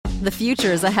The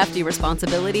future is a hefty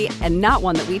responsibility and not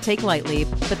one that we take lightly,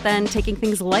 but then taking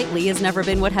things lightly has never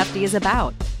been what Hefty is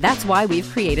about. That's why we've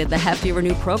created the Hefty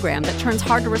Renew program that turns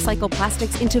hard-to-recycle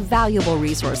plastics into valuable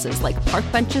resources like park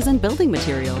benches and building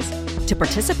materials. To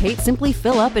participate, simply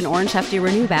fill up an orange Hefty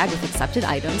Renew bag with accepted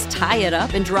items, tie it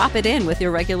up, and drop it in with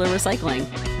your regular recycling.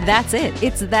 That's it.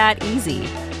 It's that easy.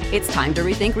 It's time to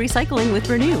rethink recycling with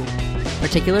Renew.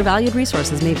 Particular valued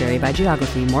resources may vary by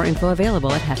geography. More info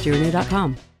available at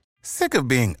heftyrenew.com. Sick of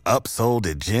being upsold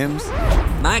at gyms?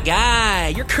 My guy,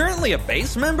 you're currently a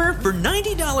base member? For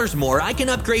 $90 more, I can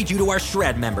upgrade you to our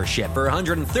Shred membership. For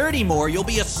 $130 more, you'll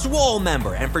be a Swole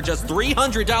member. And for just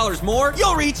 $300 more,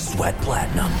 you'll reach Sweat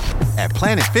Platinum. At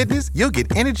Planet Fitness, you'll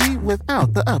get energy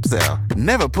without the upsell.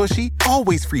 Never pushy,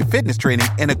 always free fitness training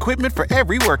and equipment for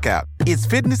every workout. It's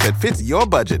fitness that fits your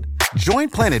budget. Join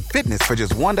Planet Fitness for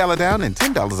just $1 down and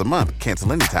 $10 a month.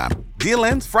 Cancel anytime. Deal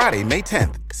ends Friday, May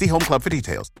 10th. See Home Club for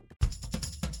details.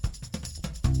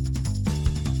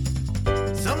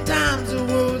 Sometimes the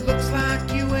world looks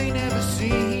like you ain't ever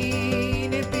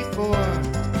seen it before.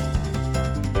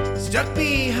 Stuck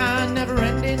behind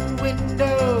never-ending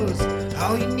windows,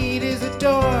 all you need is a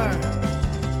door.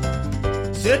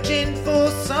 Searching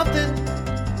for something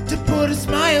to put a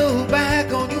smile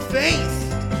back on your face.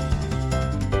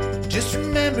 Just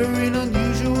remember, in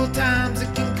unusual times,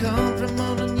 it can come from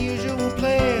an unusual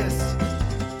place.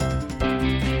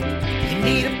 You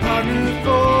need a partner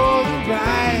for the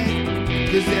ride,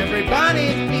 'cause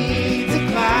everybody needs a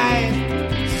Clyde.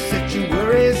 So set your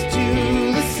worries to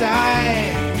the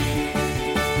side.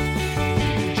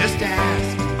 Just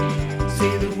ask,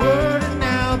 say the word and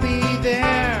I'll be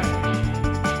there.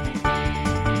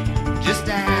 Just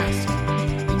ask,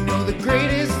 you know the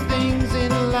greatest things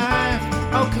in life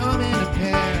all come in a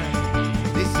pair.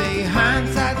 They say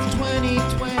hindsight's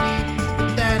 20/20,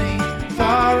 but that ain't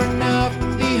far enough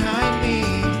behind me.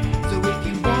 So if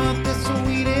you want the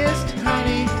sweetest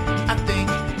honey, I think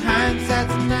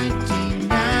hindsight's 1990.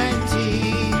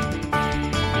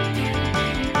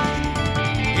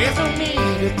 There's no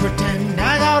need to pretend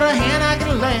I got a hand I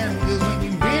can lend, 'cause when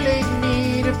you really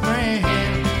need a friend,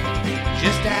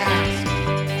 just ask.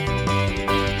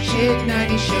 Shit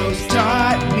 90 shows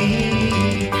taught me.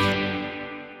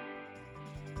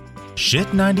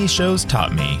 Shit 90 Shows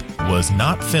Taught Me was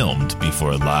not filmed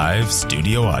before a live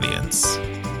studio audience.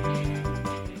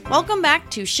 Welcome back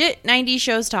to Shit 90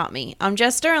 Shows Taught Me. I'm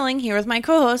Jess Sterling, here with my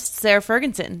co-host, Sarah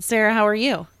Ferguson. Sarah, how are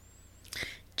you?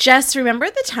 Jess, remember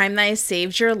the time that I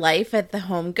saved your life at the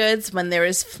Home Goods when there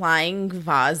was flying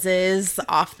vases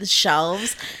off the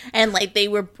shelves and like they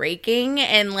were breaking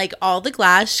and like all the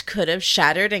glass could have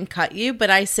shattered and cut you, but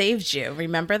I saved you.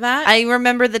 Remember that? I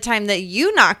remember the time that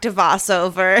you knocked a vase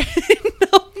over.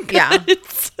 Yeah.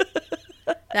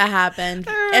 That happened.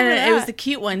 And it was that. the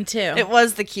cute one too. It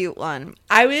was the cute one.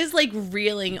 I was like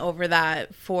reeling over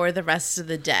that for the rest of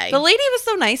the day. The lady was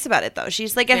so nice about it, though.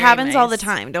 She's like, it Very happens all the nice.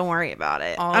 time. Don't worry about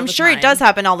it. All I'm the sure it time. does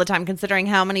happen all the time, considering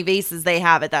how many vases they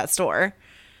have at that store.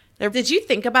 Did you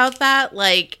think about that,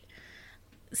 like,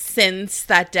 since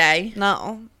that day?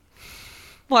 No.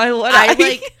 Why would I I?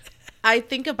 like, I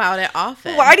think about it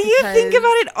often. Why do you think because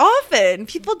about it often?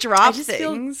 People drop I just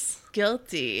feel things.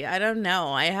 guilty. I don't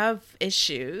know. I have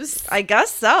issues. I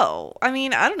guess so. I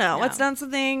mean, I don't know. Yeah. It's not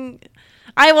something.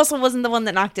 I also wasn't the one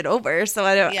that knocked it over, so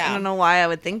I Yeah. don't know why I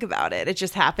would think about it. It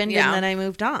just happened, Yeah. and then I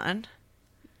moved on.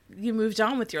 You moved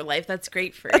on with your life. That's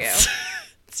great for you.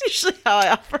 It's usually how I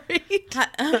operate.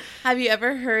 Have you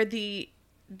ever heard the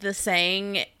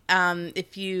saying,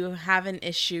 if you have an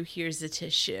issue, here's a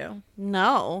tissue?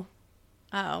 No.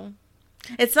 Oh.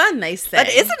 It's not a nice thing.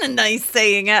 That isn't a nice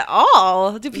saying at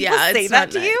all. Do people Yeah, say it's that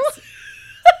not to nice. you?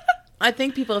 I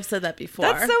think people have said that before.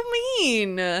 That's so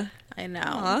mean. I know.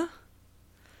 Huh?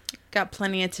 Got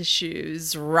plenty of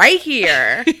tissues right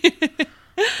here.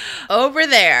 Over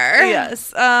there. Yes.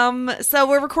 So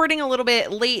we're recording a little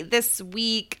bit late this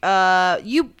week.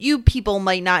 You people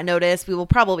might not notice. We will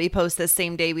probably post this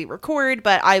same day we record,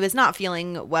 but I was not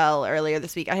feeling well earlier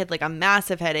this week. I had like a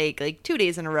massive headache, like 2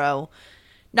 days in a row.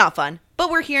 Not fun. But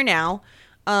we're here now.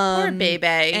 Poor baby.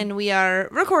 And we are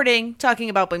recording, talking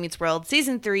about Boy Meets World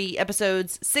Season 3,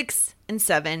 Episodes 6 and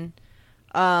 7.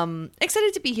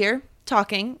 Excited to be here.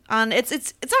 Talking on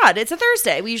it's odd. It's a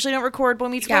Thursday. We usually don't record Boy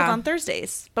Meets World on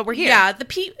Thursdays, but we're here. Yeah, the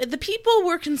people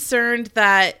were concerned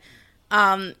that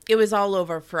it was all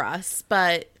over for us,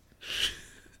 but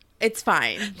it's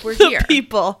fine. We're The here.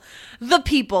 people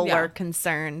Yeah. were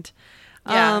concerned.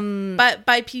 Yeah. But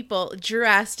by people, Drew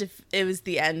asked if it was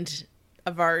the end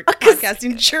of our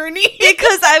podcasting journey.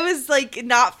 Because I was like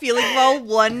not feeling well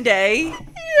one day. Yeah.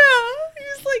 He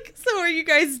was like, so are you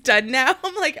guys done now?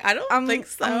 I'm like, I don't think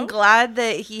so. I'm glad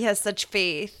that he has such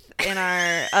faith in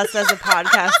us as a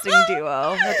podcasting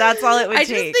duo. But that's all it would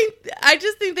take. I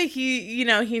just think that he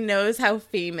knows how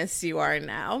famous you are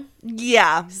now.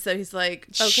 Yeah. So he's like,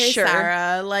 okay, Sure.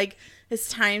 Sarah, like, it's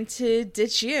time to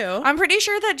ditch you. I'm pretty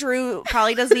sure that Drew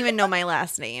probably doesn't even know my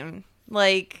last name.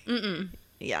 Like,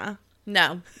 yeah.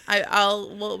 No,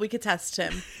 we could test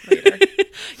him later.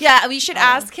 Yeah, we should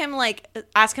ask him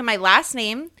my last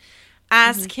name,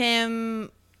 ask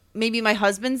him maybe my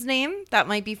husband's name. That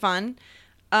might be fun.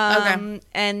 Okay.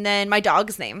 And then my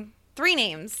dog's name. 3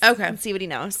 names. Okay. And see what he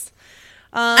knows.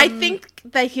 I think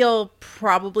that he'll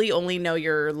probably only know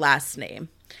your last name.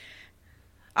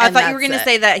 I And thought you were going to that's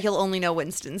say it. that he'll only know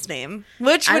Winston's name,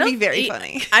 which would be very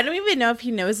funny. I don't even know if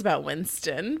he knows about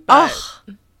Winston. But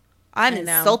I'm I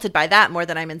know. insulted by that more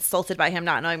than I'm insulted by him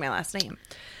not knowing my last name.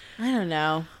 I don't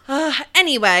know.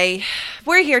 Anyway,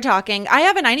 we're here talking. I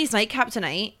have a 90s nightcap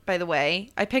tonight, by the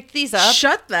way. I picked these up.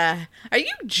 Are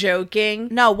you joking?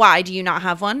 No, why? Do you not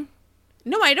have one?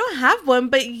 No, I don't have one,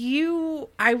 but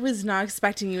I was not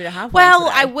expecting you to have one. Well,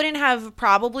 today. I wouldn't have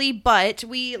probably, but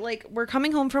we're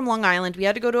coming home from Long Island. We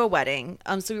had to go to a wedding.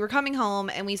 So we were coming home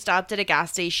and we stopped at a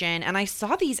gas station and I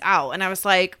saw these out and I was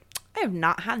like, I have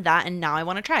not had that and now I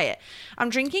want to try it. I'm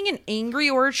drinking an Angry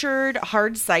Orchard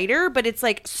hard cider, but it's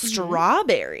like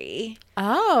strawberry.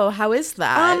 Oh, how is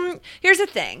that? Here's the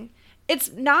thing.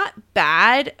 It's not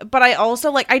bad, but I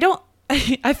also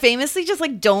I famously just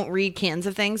don't read cans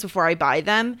of things before I buy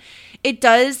them. It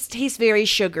does taste very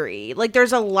sugary. Like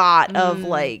there's a lot of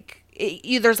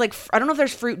there's I don't know if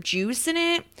there's fruit juice in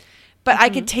it, but I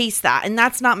could taste that, and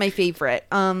that's not my favorite.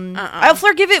 I'll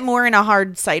forgive it more in a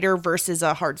hard cider versus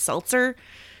a hard seltzer,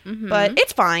 but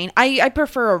it's fine. I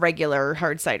prefer a regular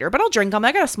hard cider, but I'll drink them.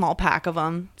 I got a small pack of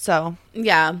them, so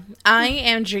Yeah, I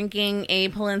am drinking a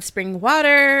Poland Spring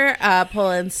water.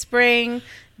 Poland Spring,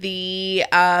 the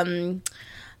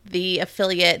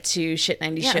affiliate to Shit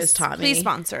 90 Shows taught me. Please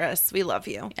sponsor us. We love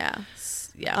you. Yeah.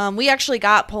 We actually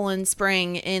got Poland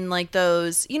Spring in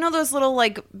those, those little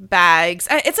bags.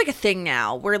 It's like a thing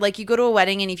now where you go to a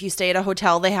wedding and if you stay at a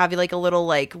hotel, they have you a little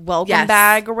welcome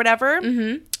bag or whatever.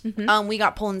 We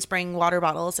got Poland Spring water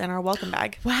bottles in our welcome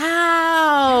bag.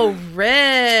 Wow, rich.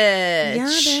 Yeah,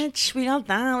 bitch. We got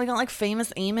that. We got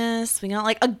Famous Amos. We got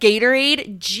a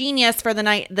Gatorade, genius for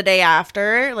the day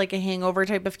after, a hangover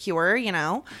type of cure,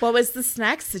 What was the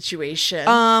snack situation?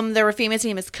 There were Famous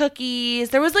Amos cookies.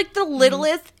 There was the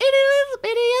littlest,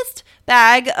 bittiest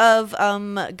bag of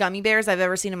gummy bears I've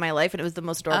ever seen in my life, and it was the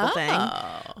most adorable thing.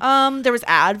 There was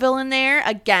Advil in there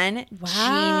again.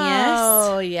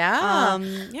 Wow. Genius. Yeah.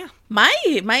 Yeah.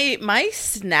 My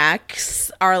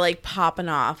snacks are popping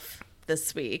off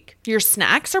this week. Your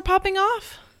snacks are popping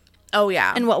off? Oh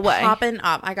yeah. In what way? Popping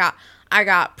up. I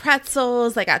got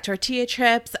pretzels, I got tortilla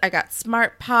chips, I got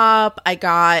Smart Pop, I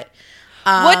got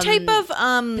what type of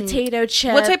potato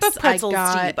chips. What type of pretzels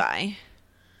do you buy?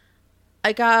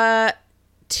 I got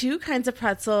 2 kinds of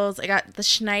pretzels. I got the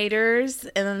Schneiders,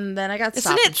 and then I got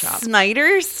Stop and Shop.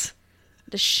 Snyder's?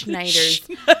 The Schneiders.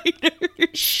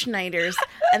 Schneiders.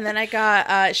 And then I got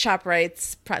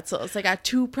ShopRite's pretzels. I got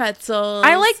 2 pretzels.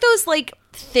 I like those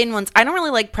thin ones. I don't really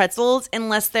like pretzels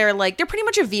unless they're they're pretty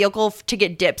much a vehicle to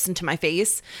get dips into my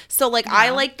face. So I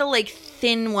like the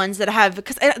thin ones that have,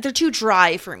 because they're too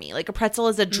dry for me. A pretzel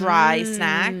is a dry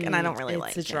snack and I don't really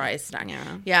like it. It's a dry snack.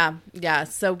 Yeah. Yeah.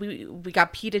 So we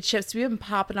got pita chips. We've been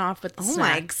popping off with the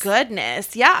snacks. My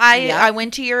goodness. Yeah, I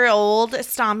went to your old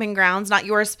stomping grounds, not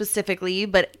yours specifically,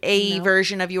 but a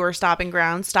version of your stomping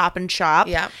grounds, Stop and Shop.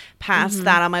 Yeah. Passed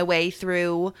that on my way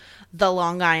through the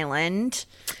Long Island.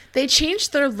 They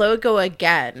changed their logo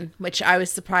again, which I was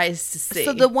surprised to see.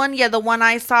 So the one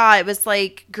I saw, it was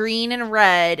green and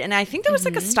red, and I think there was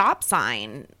a stop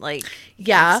sign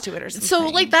next to it or something. So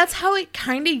that's how it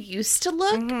kind of used to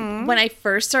look when I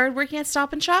first started working at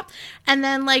Stop and Shop, and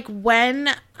then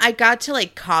when I got to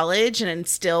college and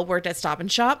still worked at Stop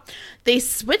and Shop, they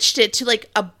switched it to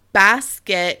a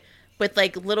basket with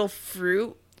little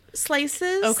fruit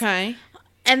slices. Okay.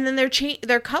 And then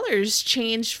their colors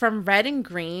changed from red and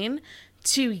green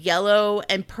to yellow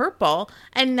and purple,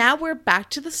 and now we're back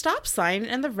to the stop sign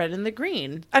and the red and the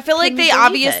green. I feel like they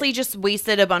obviously just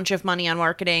wasted a bunch of money on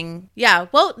marketing. Yeah,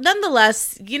 well,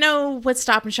 nonetheless, you know what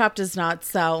Stop and Shop does not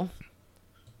sell?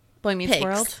 Boy Meets Pigs.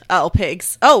 World? Oh,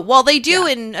 pigs. Oh, well, they do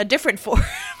in a different form.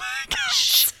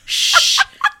 Shh.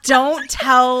 Don't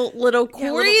tell little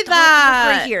Corey little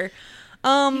that. Right here. He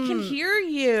can hear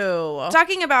you.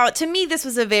 Talking about, to me, this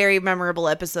was a very memorable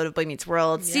episode of Boy Meets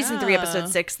World. Season 3, episode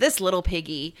 6. This little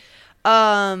piggy.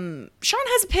 Sean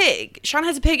has a pig. Sean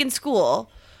has a pig in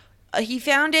school. he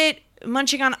found it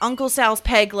munching on Uncle Sal's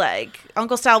peg leg.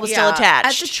 Uncle Sal was still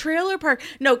attached. At the trailer park.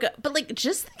 No, but like,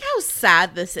 just think how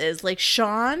sad this is. Like,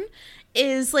 Sean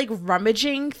is like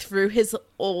rummaging through his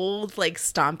old like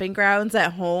stomping grounds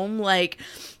at home, like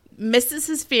misses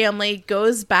his family,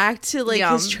 goes back to like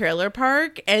his trailer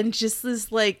park, and just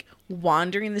is like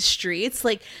wandering the streets.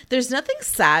 Like, there's nothing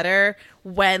sadder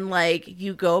when like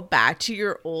you go back to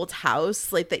your old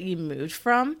house like that you moved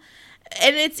from.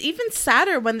 And it's even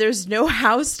sadder when there's no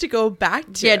house to go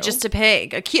back to. Yeah, just a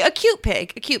pig. A cute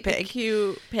pig. A cute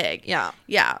pig. Yeah.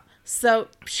 Yeah. So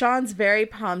Sean's very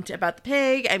pumped about the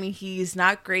pig. I mean, he's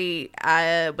not great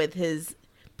with his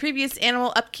previous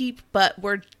animal upkeep, but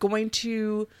we're going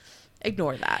to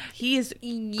ignore that. He is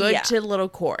good to little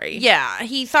Corey. Yeah,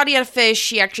 he thought he had a fish.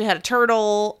 He actually had a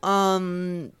turtle.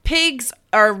 Pigs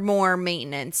are more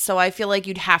maintenance, so I feel like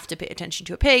you'd have to pay attention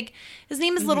to a pig. His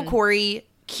name is Little Corey.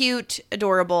 Cute,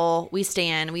 adorable. We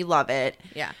stan. We love it.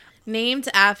 Yeah. Named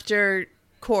after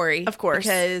Corey. Of course.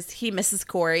 Because he misses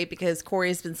Corey, because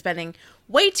Corey's been spending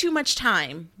way too much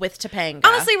time with Topanga.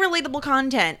 Honestly, relatable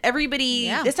content. Everybody,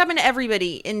 this happened to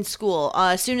everybody in school.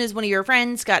 As soon as one of your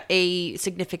friends got a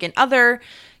significant other,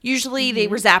 usually they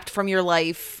were zapped from your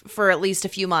life for at least a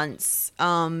few months.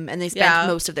 And they spent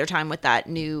most of their time with that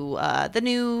new,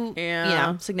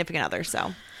 significant other.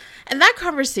 So. And that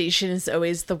conversation is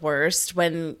always the worst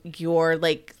when you're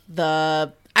like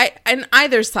on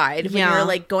either side, when you're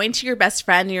like going to your best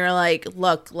friend and you're like,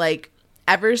 look, like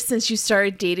ever since you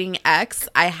started dating X,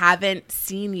 I haven't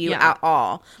seen you at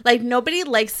all. Like, nobody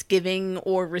likes giving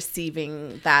or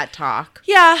receiving that talk.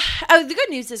 Yeah. The good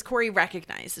news is Corey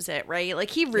recognizes it, right? Like,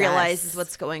 he realizes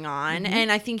what's going on.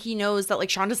 And I think he knows that like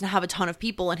Sean doesn't have a ton of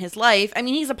people in his life. I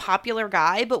mean, he's a popular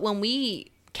guy, but when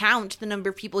we count the number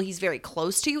of people he's very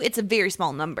close to, it's a very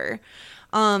small number.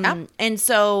 And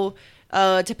so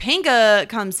Topanga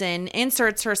comes in,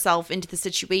 inserts herself into the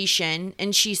situation,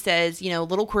 and she says,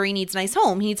 little Corey needs a nice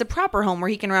home. He needs a proper home where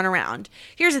he can run around.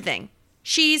 Here's the thing.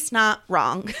 She's not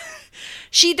wrong.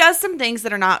 She does some things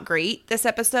that are not great this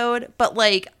episode, but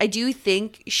like, I do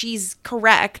think she's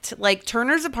correct. Like,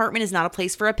 Turner's apartment is not a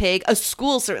place for a pig. A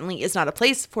school certainly is not a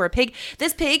place for a pig.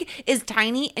 This pig is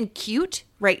tiny and cute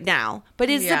right now, but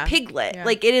it's a piglet. Yeah.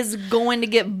 Like, it is going to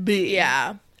get big.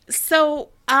 Yeah. So,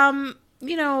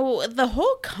 the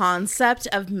whole concept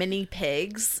of mini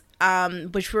pigs,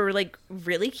 which were like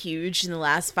really huge in the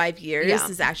last 5 years,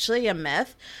 is actually a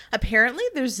myth. Apparently,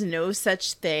 there's no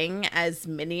such thing as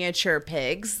miniature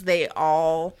pigs. They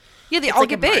all get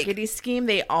big. Marketing scheme.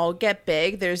 They all get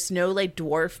big. There's no like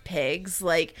dwarf pigs.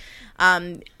 Like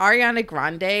Ariana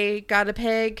Grande got a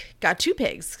pig, got two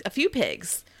pigs, a few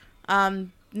pigs.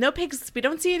 No pigs. We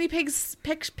don't see any pigs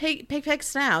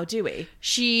now, do we?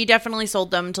 She definitely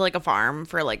sold them to like a farm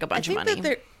for like a bunch of money.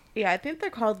 I think they're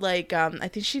called like, I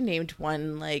think she named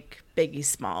one like Biggie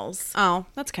Smalls. Oh,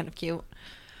 that's kind of cute.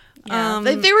 Yeah.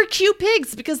 They were cute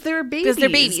pigs because they were babies. Because they're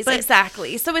babies,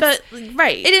 exactly. So it's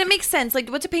right. It makes sense.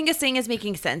 Like, what Topanga's saying is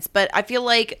making sense. But I feel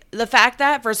like the fact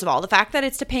that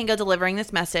it's Topanga delivering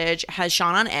this message has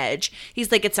Sean on edge.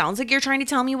 He's like, it sounds like you're trying to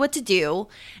tell me what to do.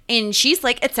 And she's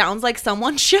like, it sounds like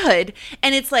someone should.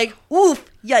 And it's like, oof,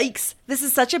 yikes. This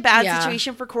is such a bad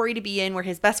situation for Corey to be in, where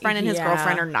his best friend and his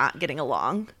girlfriend are not getting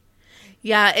along.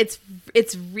 Yeah, it's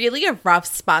really a rough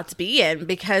spot to be in,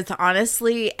 because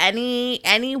honestly,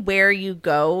 anywhere you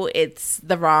go, it's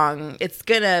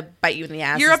gonna bite you in the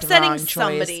ass. You're upsetting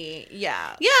somebody.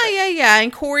 Yeah.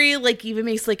 And Corey like even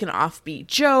makes like an offbeat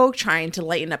joke, trying to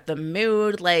lighten up the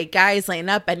mood. Like, guys, lighten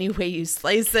up any way you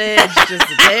slice it. It's just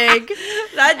a pig.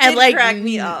 That did like crack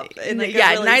me up in like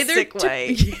a really sick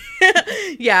way.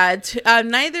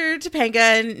 Neither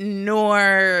Topanga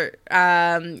nor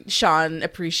Sean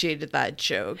appreciated that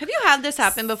joke. Have you had this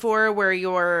happen before, where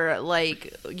your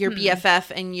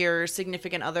BFF and your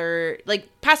significant other, like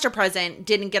past or present,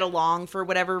 didn't get along for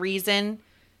whatever reason?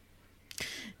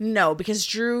 No, because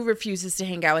Drew refuses to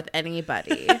hang out with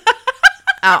anybody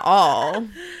at all.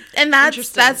 And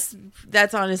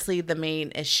that's honestly the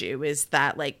main issue, is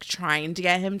that like trying to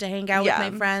get him to hang out with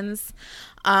my friends.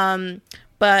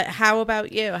 But how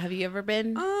about you? Have you ever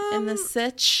been in this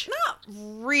sitch? Not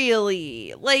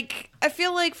really. Like, I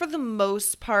feel like for the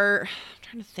most part, I'm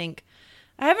trying to think,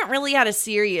 I haven't really had a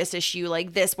serious issue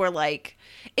like this where like,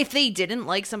 if they didn't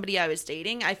like somebody I was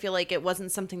dating, I feel like it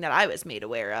wasn't something that I was made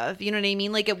aware of. You know what I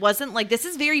mean? Like, it wasn't like, this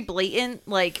is very blatant,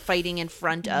 like fighting in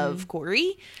front of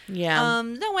Corey. Yeah.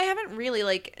 No, I haven't really,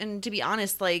 like, and to be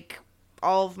honest, like,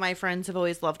 all of my friends have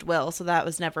always loved Will, so that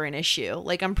was never an issue.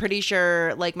 Like, I'm pretty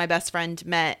sure, like, my best friend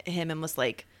met him and was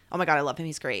like, oh my God, I love him.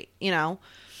 He's great, you know?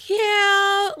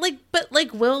 Yeah.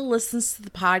 but Will listens to the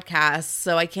podcast,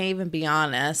 so I can't even be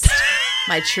honest.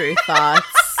 My true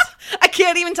thoughts. I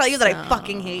can't even tell you that I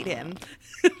fucking hate him.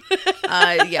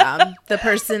 Yeah, the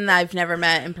person that I've never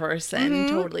met in person.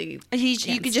 Totally.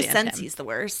 You could just sense him. he's the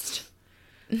worst.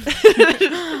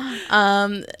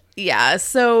 Yeah,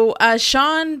 so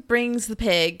Sean brings the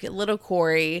pig, little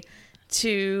Corey,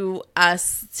 to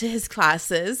his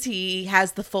classes. He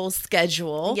has the full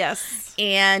schedule. Yes.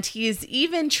 And he's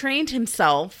even trained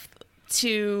himself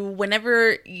to,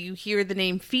 whenever you hear the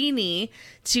name Feeny,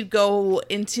 to go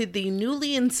into the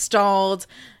newly installed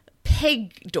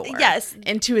pig door. Yes.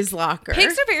 Into his locker.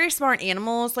 Pigs are very smart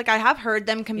animals. Like, I have heard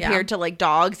them compared to like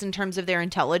dogs in terms of their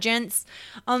intelligence.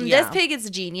 This pig is a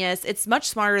genius. It's much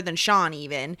smarter than Sean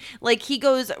even. Like, he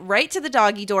goes right to the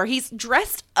doggy door. He's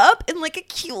dressed up in like a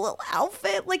cute little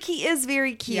outfit. Like, he is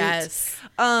very cute. Yes.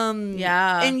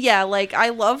 Yeah. And yeah, like, I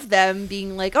love them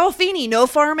being like, oh, Feeny, no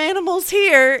farm animals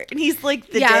here. And he's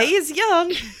like, the day is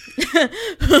young. Who's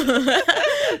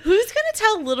gonna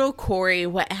tell little Corey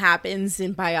what happens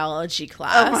in biology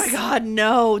class? Oh my god,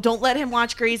 no. Don't let him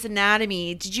watch Grey's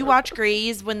Anatomy. Did you watch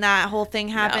Grey's when that whole thing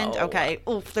happened? No. Okay.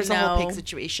 Oof, there's a whole pig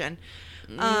situation.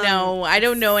 No, I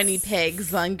don't know any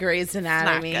pigs on Grey's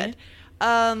Anatomy. Not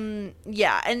good.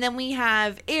 Yeah, and then we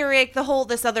have Eric.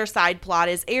 This other side plot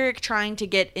is Eric trying to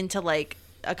get into like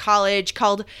a college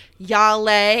called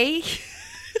Yale.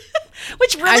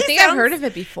 Which really I think I've heard of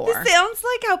it before. This sounds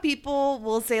like how people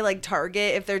will say like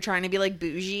Target if they're trying to be like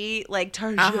bougie, like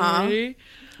Target.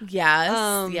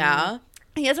 Yes. Yeah.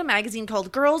 He has a magazine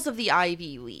called Girls of the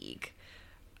Ivy League.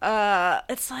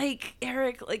 It's like,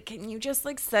 Eric, like, can you just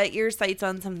like set your sights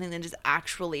on something that is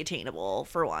actually attainable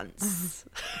for once?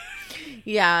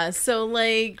 Yeah, so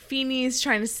like Feeny's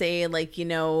trying to say like, you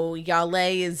know, Yale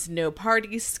is no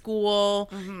party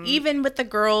school, even with the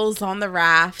girls on the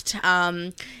raft.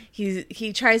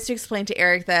 He tries to explain to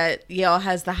Eric that Yale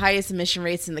has the highest admission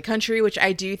rates in the country, which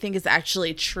I do think is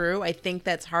actually true. I think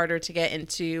that's harder to get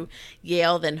into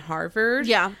Yale than Harvard.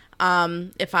 Yeah.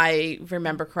 If I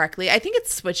remember correctly. I think it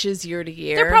switches year to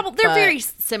year. They're very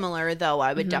similar though,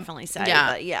 I would definitely say.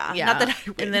 Yeah. But yeah. Yeah. Not that I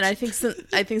would. And then I think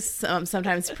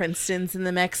sometimes Princeton's in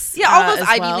the mix. Yeah, all those as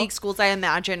Ivy well. League schools I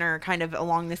imagine are kind of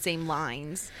along the same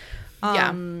lines.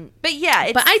 Yeah. But yeah,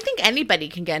 it's, But I think anybody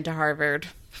can get into Harvard.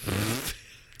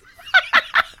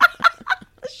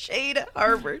 shade at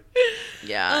Harvard.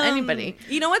 Yeah, anybody.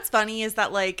 You know what's funny is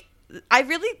that like I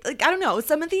really like, I don't know,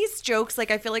 some of these jokes,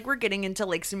 like I feel like we're getting into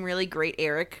like some really great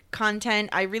Eric content.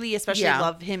 I really especially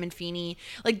love him and Feeny.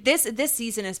 Like this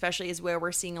season especially is where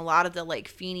we're seeing a lot of the like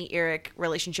Feeny Eric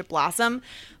relationship blossom.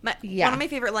 One of my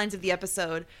favorite lines of the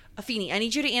episode, Feeny, I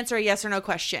need you to answer a yes or no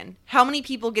question. How many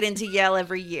people get into Yale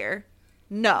every year?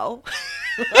 No.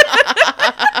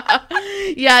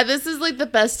 Yeah, this is like the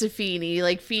best of Feeny,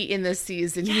 like Feet in this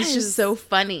season. Yes. He's just so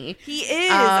funny. He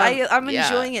is. I'm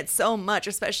enjoying it so much,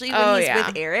 especially when he's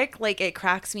with Eric. Like it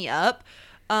cracks me up.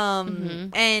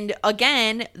 And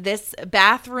again, this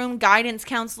bathroom guidance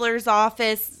counselor's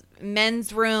office,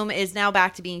 men's room is now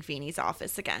back to being Feeny's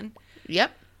office again.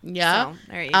 Yep. Yeah. So,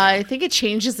 there you go. I think it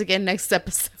changes again next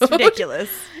episode. It's ridiculous.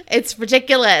 It's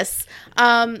ridiculous.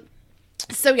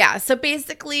 So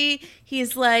basically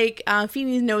he's like,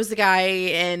 Feeny knows the guy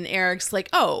and Eric's like,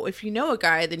 oh, if you know a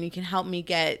guy, then you can help me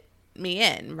get me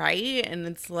in, right? And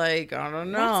it's like, I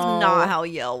don't know. That's not how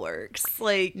Yale works.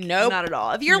 Like, nope. Not at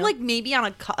all. If you're like maybe on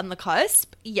the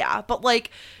cusp, yeah, but like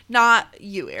not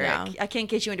you, Eric. Yeah. I can't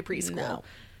get you into preschool.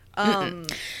 No.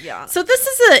 Yeah. So this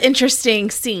is an interesting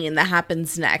scene that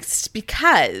happens next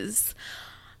because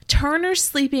Turner's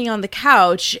sleeping on the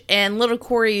couch and little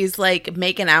Corey's like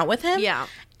making out with him. Yeah.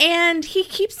 And he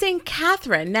keeps saying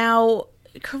Catherine. Now,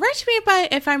 correct me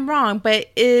if I'm wrong,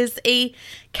 but is a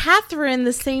Catherine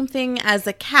the same thing as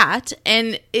a cat?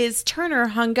 And is Turner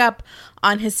hung up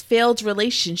on his failed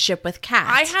relationship with Kat?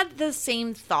 I had the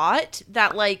same thought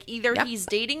that like either he's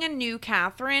dating a new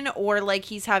Catherine or like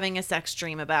he's having a sex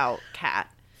dream about Kat.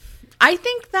 I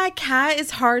think that Kat is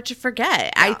hard to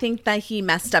forget. Yeah. I think that he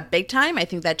messed up big time. I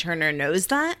think that Turner knows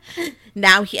that.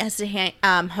 Now he has to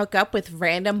hook up with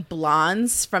random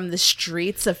blondes from the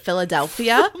streets of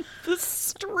Philadelphia. The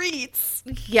streets.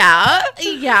 Yeah.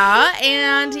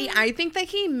 And I think that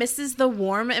he misses the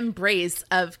warm embrace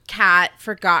of Kat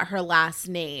forgot her last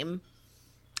name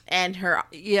and her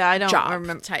I don't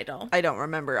remember title. I don't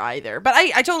remember either. But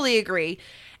I totally agree.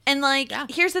 And like,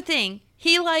 here's the thing.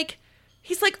 He's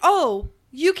like, oh,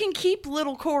 you can keep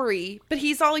little Corey, but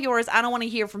he's all yours. I don't want to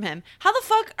hear from him. How the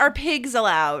fuck are pigs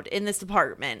allowed in this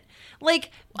apartment?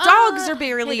 Like, dogs are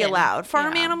barely hidden. allowed.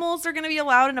 Farm Yeah. animals are going to be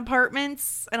allowed in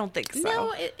apartments? I don't think so.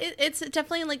 No, it's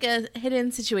definitely like a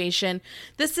hidden situation.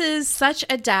 This is such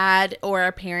a dad or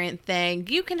a parent thing.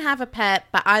 You can have a pet,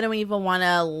 but I don't even want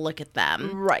to look at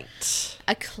them. Right.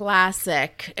 A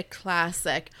classic.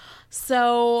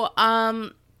 So,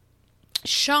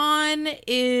 Sean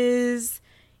is,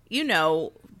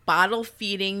 bottle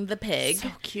feeding the pig.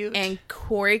 So cute. And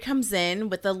Corey comes in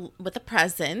with a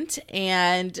present,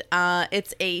 and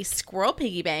it's a squirrel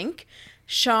piggy bank.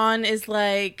 Sean is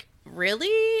like,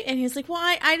 really? And he's like, well,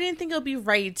 I didn't think it would be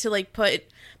right to like put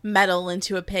metal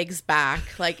into a pig's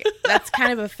back. Like, that's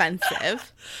kind of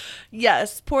offensive.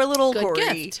 Yes, poor little Good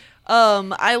Corey. gift.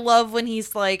 I love when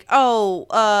he's like,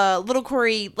 little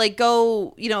Corey, like,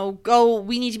 go,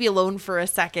 we need to be alone for a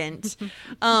second.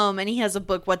 And he has a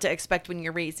book, What to Expect When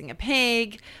You're Raising a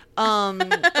Pig.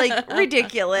 Like,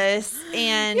 ridiculous.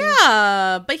 And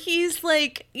Yeah, but he's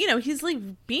like, he's like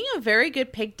being a very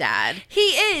good pig dad. he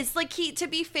is, like, to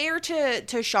be fair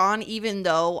to Sean, even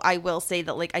though I will say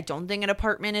that, like, I don't think an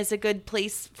apartment is a good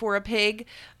place for a pig.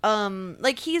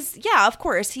 Like, of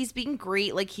course, he's being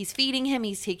great. Like, he's feeding him,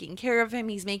 he's taking care of him,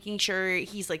 he's making sure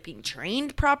he's, like, being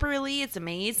trained properly. It's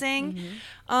amazing.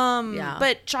 Yeah.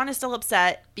 But Sean is still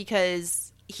upset because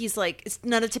he's like, it's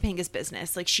none of Topanga's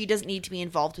business. Like, she doesn't need to be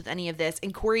involved with any of this.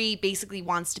 And Corey basically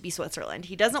wants to be Switzerland.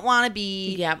 He doesn't want to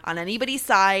be on anybody's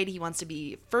side. He wants to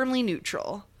be firmly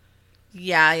neutral.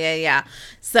 Yeah.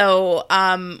 So,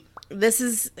 this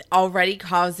is already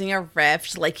causing a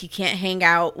rift. Like, he can't hang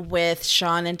out with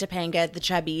Sean and Topanga at the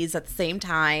Chubbies at the same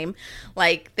time.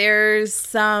 Like, there's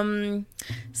some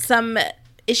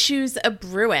issues a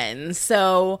brewing.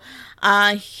 So,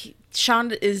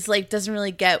 Sean is like, doesn't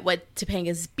really get what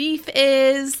Topanga's beef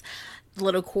is.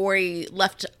 Little Corey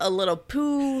left a little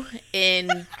poo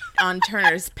on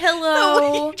Turner's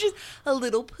pillow. Just a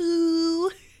little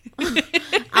poo.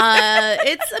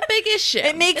 It's a big issue.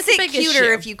 It makes it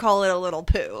cuter if you call it a little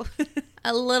poo.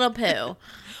 A little poo.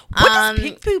 What does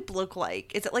pig poop look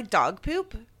like? Is it like dog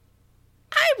poop?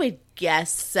 I would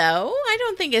guess so. I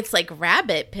don't think it's like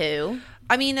rabbit poo.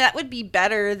 I mean, that would be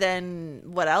better than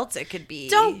what else it could be.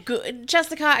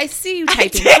 Jessica, I see you I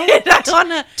typing. did. I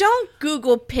wanna. Don't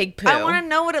Google pig poo. I want to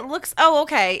know what it looks. Oh,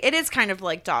 okay. It is kind of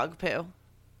like dog poo.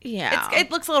 Yeah.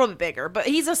 It looks a little bit bigger, but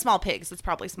he's a small pig, so it's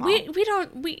probably small. I'm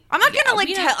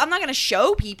I'm not gonna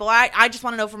show people. I just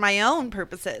want to know for my own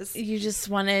purposes. You just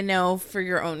want to know for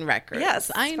your own records.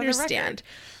 Yes, I for the understand.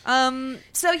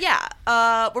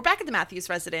 record. We're back at the Matthews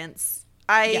residence.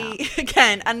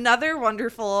 Again, another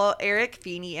wonderful Eric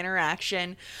Feeney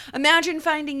interaction. Imagine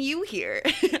finding you here.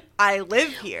 I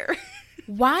live here.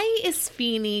 Why is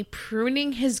Feeney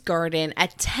pruning his garden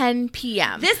at 10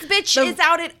 p.m.? This bitch is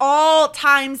out at all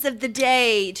times of the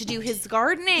day to do his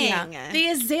gardening. Yeah. The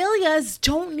azaleas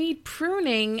don't need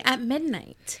pruning at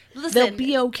midnight. Listen, they'll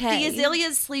be okay. The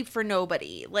azaleas sleep for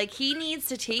nobody. Like, he needs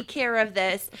to take care of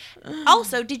this.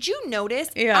 Also, did you notice?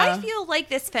 Yeah. I feel like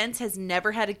this fence has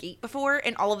never had a gate before,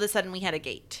 and all of a sudden we had a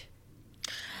gate.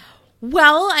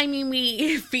 Well, I mean,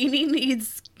 Feeney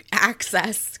needs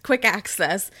quick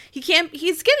access.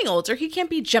 He's getting older. He can't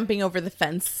be jumping over the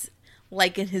fence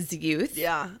like in his youth.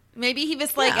 Yeah. Maybe he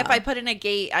was like, Yeah. if I put in a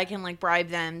gate, I can like bribe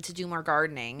them to do more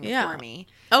gardening for me.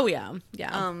 Oh, yeah.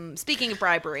 Yeah. Speaking of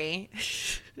bribery.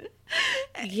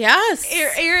 Yes.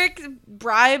 Eric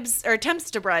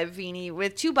attempts to bribe Feeney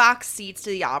with 2 box seats to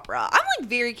the opera. I'm like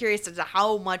very curious as to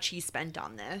how much he spent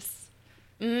on this.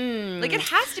 Like, it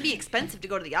has to be expensive to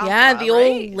go to the opera. Yeah, the right?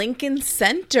 old Lincoln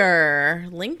Center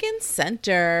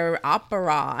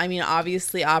opera. I mean,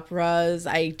 obviously operas.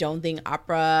 I don't think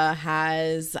opera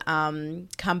has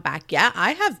come back yet.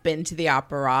 I have been to the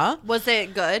opera. Was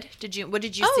it good? What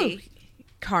did you see?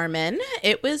 Carmen.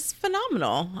 It was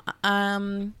phenomenal.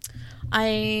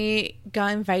 I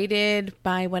got invited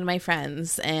by one of my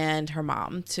friends and her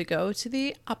mom to go to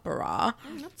the opera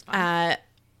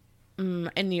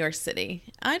in New York City.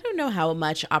 I don't know how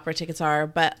much opera tickets are,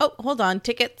 but hold on,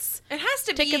 tickets. It has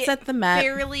to tickets be at the Met.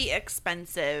 fairly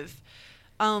expensive.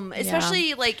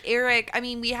 Especially like Eric. I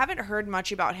mean, we haven't heard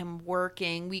much about him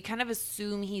working. We kind of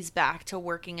assume he's back to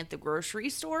working at the grocery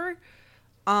store.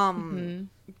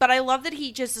 But I love that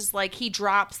he just is like, he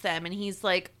drops them and he's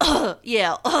like,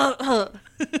 yeah.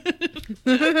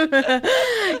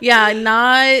 Yeah,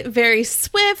 not very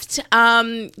swift.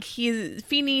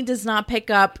 Feeney does not pick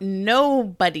up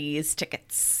nobody's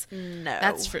tickets. No.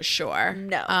 That's for sure.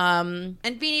 No.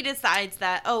 And Feeney decides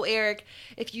that, oh, Eric,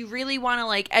 if you really want to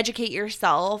like educate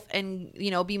yourself and,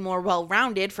 you know, be more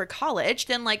well-rounded for college,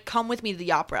 then like come with me to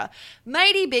the opera.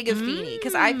 Mighty big of Feeney,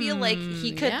 because I feel like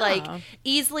he could like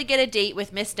easily get a date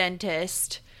with Miss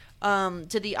Dentist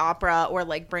to the opera, or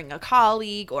like bring a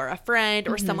colleague or a friend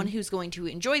or someone who's going to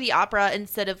enjoy the opera,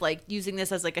 instead of like using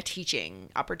this as like a teaching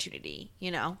opportunity,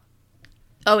 you know?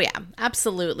 Oh, yeah,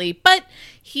 absolutely. But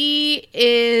he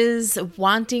is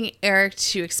wanting Eric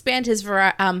to expand his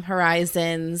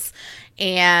horizons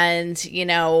and, you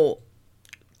know,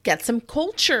 get some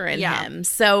culture in him.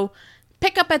 So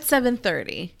pick up at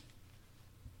 7:30.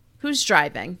 Who's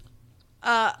driving?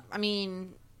 I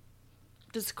mean,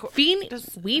 Feeney?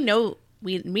 We know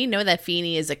that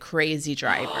Feeney is a crazy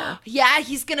driver. Yeah,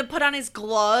 he's gonna put on his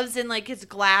gloves and like his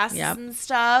glasses and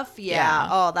stuff. Yeah.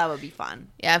 Oh, that would be fun.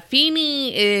 Yeah,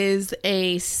 Feeney is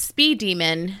a speed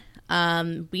demon.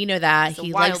 We know that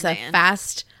he likes a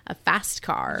fast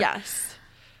car. Yes.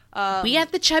 We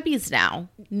have the chubbies now.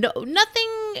 No,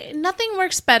 nothing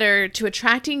works better to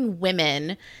attracting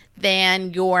women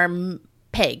than your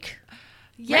pig.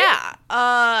 Yeah.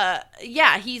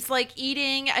 Yeah, he's like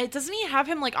eating. Doesn't he have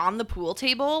him like on the pool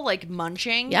table, like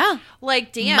munching? Yeah.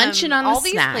 Like, damn. Munching on all a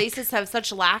these snack. places have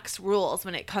such lax rules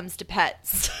when it comes to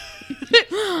pets.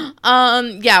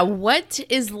 Yeah, what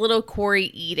is little Corey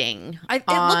eating? It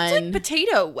looks like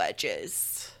potato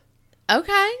wedges.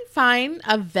 Okay, fine.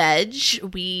 A veg.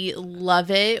 We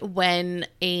love it when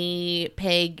a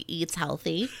pig eats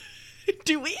healthy.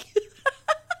 Do we?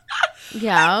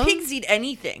 Yeah. Pigs eat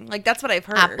anything. Like, that's what I've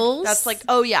heard. Apples? That's like,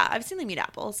 oh yeah, I've seen them eat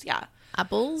apples. Yeah.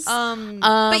 Apples.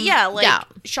 But yeah, like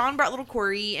Sean brought little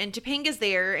Corey and Topanga's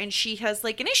there, and she has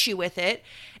like an issue with it.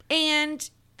 And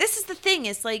this is the thing,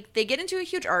 is like they get into a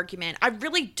huge argument. I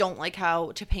really don't like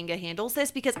how Topanga handles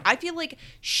this, because I feel like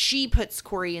she puts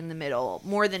Corey in the middle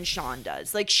more than Sean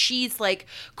does. Like, she's like,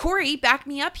 Corey, back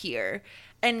me up here.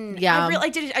 And yeah. I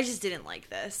just didn't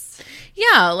like this.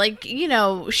 Yeah, like, you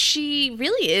know, she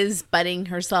really is butting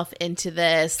herself into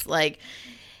this. Like,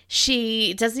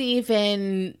 she doesn't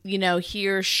even, you know,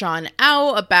 hear Sean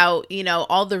out about, you know,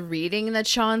 all the reading that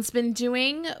Sean's been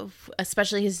doing,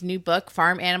 especially his new book,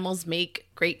 Farm Animals Make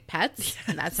Great Pets. Yes.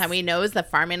 And that's how he knows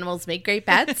that farm animals make great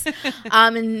pets.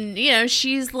 And, you know,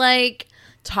 she's like,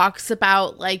 talks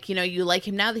about, like, you know, you like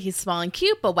him now that he's small and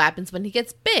cute, but what happens when he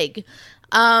gets big?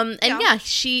 And yeah,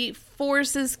 she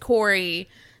forces Corey.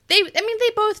 They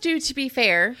both do, to be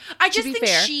fair. I just think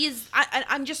she's.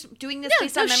 I'm just doing this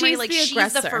based on memory. Like,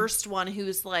 she's the first one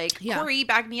who's like, Corey,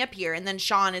 back me up here, and then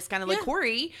Sean is kind of like,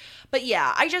 Corey. But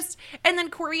yeah, and then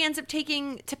Corey ends up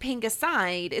taking Topanga's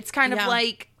side. It's kind of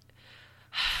like.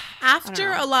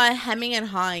 After a lot of hemming and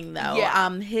hawing,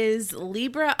 though, his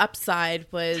Libra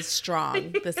upside was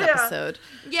strong this episode.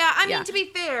 Yeah, I mean, to be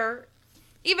fair,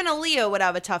 even a Leo would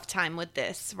have a tough time with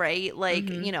this, right? Like,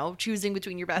 you know, choosing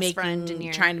between your best friend and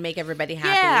your... Trying to make everybody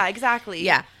happy. Yeah, exactly.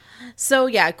 Yeah. So,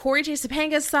 yeah, Corey takes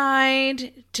Topanga's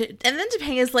side, and then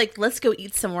Topanga's like, let's go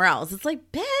eat somewhere else. It's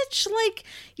like, bitch, like,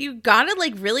 you gotta,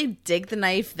 like, really dig the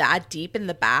knife that deep in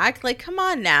the back? Like, come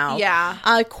on now.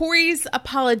 Yeah. Corey's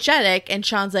apologetic, and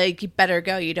Sean's like, you better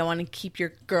go. You don't want to keep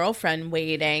your girlfriend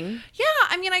waiting. Yeah,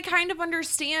 I mean, I kind of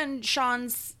understand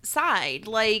Sean's side.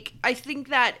 Like, I think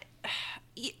that...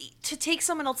 to take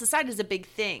someone else's side is a big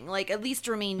thing. Like, at least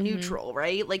remain neutral,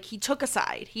 right? Like, he took a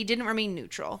side. He didn't remain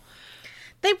neutral.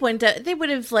 They would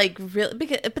have, like, really,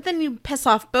 but then you piss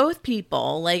off both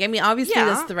people. Like, I mean, obviously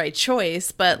that's the right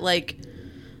choice, but, like,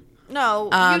 no,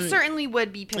 you certainly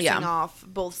would be pissing off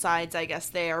both sides, I guess,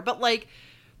 there. But, like,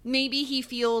 maybe he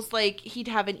feels like he'd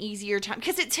have an easier time,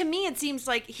 because to me it seems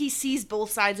like he sees both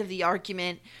sides of the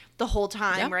argument the whole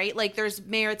time, right? Like, there's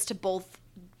merits to both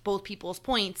people's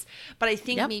points, but I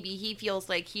think maybe he feels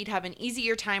like he'd have an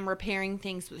easier time repairing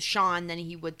things with Sean than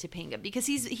he would Topanga, because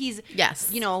he's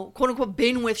you know, quote unquote,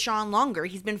 been with Sean longer.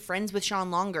 He's been friends with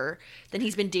Sean longer than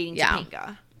he's been dating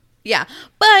Topanga. Yeah,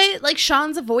 but, like,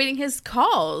 Sean's avoiding his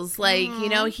calls. Like, you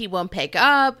know, he won't pick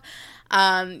up.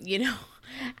 You know,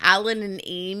 Alan and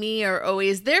Amy are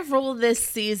always, their role this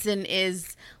season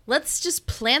is, let's just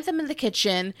plant them in the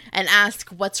kitchen and ask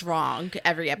what's wrong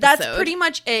every episode. That's pretty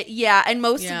much it. Yeah. And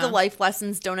most of the life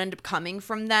lessons don't end up coming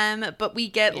from them, but we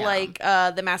get like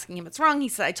them asking him what's wrong. He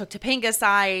said, I took Topanga's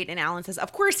side, and Alan says,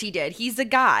 of course he did. He's a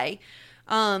guy.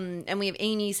 And we have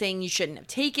Amy saying you shouldn't have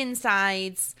taken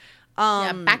sides.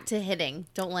 Back to hitting.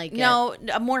 Don't like it. No,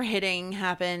 more hitting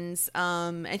happens.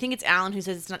 I think it's Alan who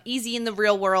says it's not easy in the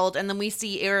real world, and then we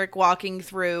see Eric walking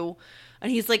through,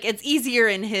 and he's like, it's easier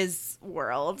in his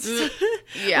world.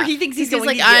 Yeah. Where he thinks he's going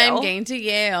like, to Yale. I'm going to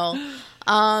Yale.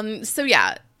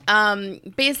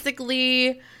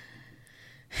 Basically,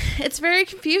 it's very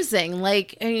confusing.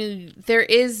 Like, I mean,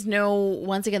 there's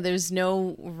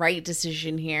no right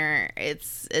decision here.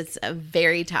 It's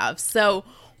very tough. So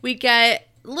we get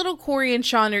little Corey and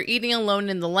Sean are eating alone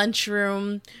in the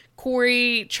lunchroom.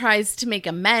 Corey tries to make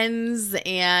amends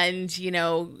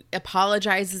and,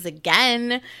 apologizes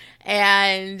again.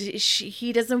 And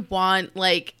he doesn't want,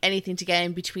 like, anything to get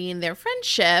in between their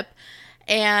friendship.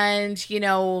 And,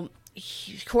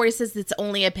 Corey says it's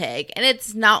only a pig. And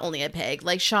it's not only a pig.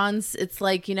 Like, Sean's, it's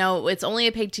like, it's only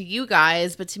a pig to you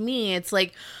guys. But to me, it's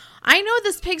like, I know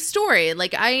this pig's story.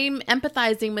 Like, I'm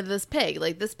empathizing with this pig.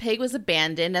 Like, this pig was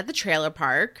abandoned at the trailer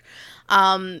park.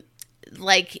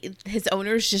 Like, his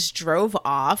owners just drove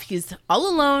off. He's all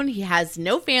alone. He has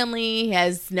no family. He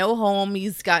has no home.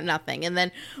 He's got nothing. And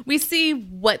then we see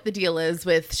what the deal is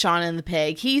with Sean and the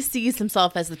pig. He sees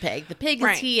himself as the pig. The pig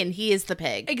is he, and he is the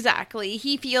pig. Exactly.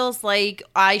 He feels like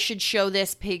I should show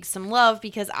this pig some love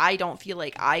because I don't feel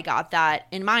like I got that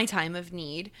in my time of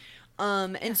need.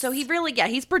 And so he really,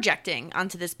 he's projecting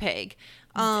onto this pig.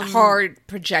 Hard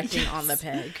projecting on the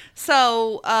pig.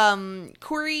 So,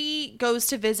 Corey goes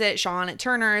to visit Sean at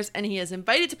Turner's, and he has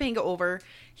invited Topanga over.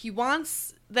 He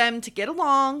wants them to get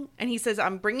along, and he says,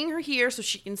 I'm bringing her here so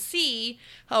she can see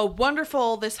how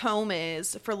wonderful this home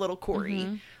is for little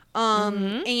Corey.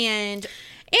 And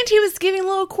he was giving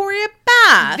little Corey a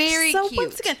bath. Very cute.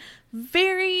 Once again,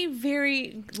 very,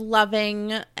 very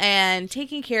loving and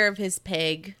taking care of his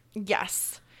pig.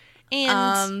 Yes.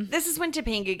 And this is when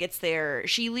Topanga gets there.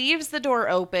 She leaves the door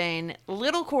open.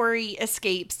 Little Corey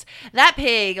escapes. That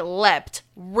pig leapt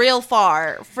real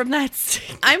far from that.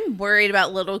 I'm worried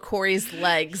about little Corey's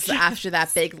legs after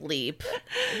that big leap.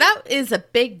 That is a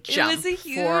big jump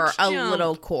for a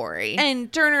little Corey. And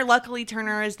luckily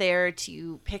Turner is there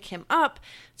to pick him up.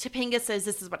 Topanga says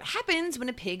this is what happens when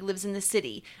a pig lives in the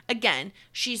city. Again,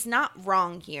 she's not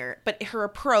wrong here, but her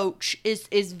approach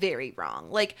is very wrong.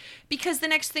 Like, because the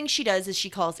next thing she does is she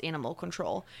calls animal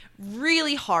control.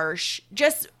 Really harsh.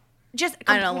 Just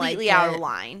completely out of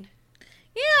line.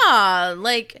 Yeah,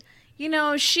 like,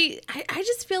 I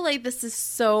just feel like this is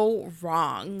so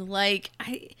wrong. Like,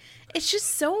 it's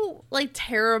just so, like,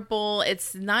 terrible.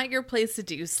 It's not your place to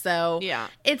do so. Yeah.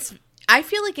 I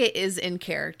feel like it is in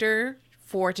character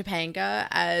for Topanga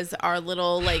as our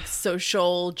little, like,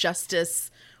 social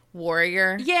justice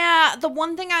warrior. Yeah, the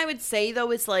one thing I would say,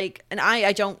 though, is, like, and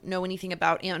I don't know anything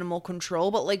about animal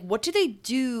control, but, like, what do they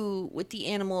do with the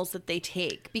animals that they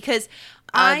take? Because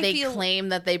they claim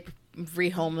that they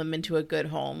rehome them into a good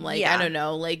home. Like, I don't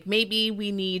know, like, maybe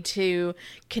we need to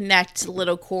connect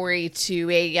little Corey to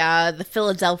the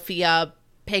Philadelphia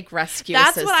Pig Rescue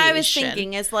Association. That's what I was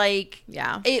thinking, is like,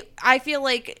 I feel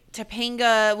like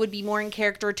Topanga would be more in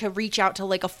character to reach out to,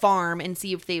 like, a farm and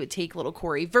see if they would take little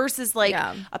Corey versus, like,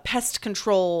 a pest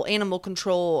control, animal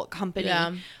control company.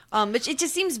 Which it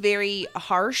just seems very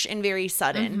harsh and very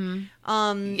sudden.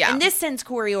 And this sends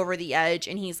Corey over the edge,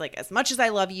 and he's like, as much as I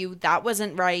love you, that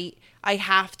wasn't right. I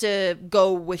have to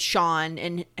go with Sean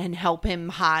and help him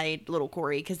hide little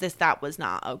Corey because that was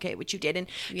not okay what you did. And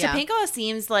Topanga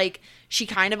seems like she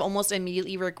kind of almost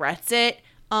immediately regrets it.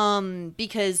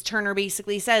 Because Turner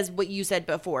basically says what you said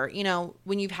before.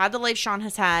 When you've had the life Sean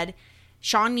has had,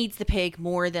 Sean needs the pig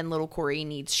more than little Corey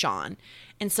needs Sean.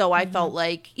 And so I felt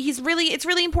like it's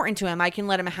really important to him. I can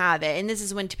let him have it. And this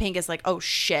is when Topanga's like, oh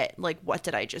shit, like, what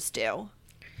did I just do?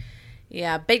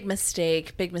 Yeah, big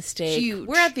mistake. Huge.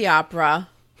 We're at the opera.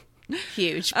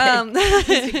 Huge.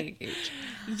 Huge.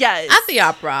 Yes. At the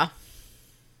opera.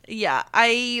 Yeah,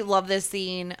 I love this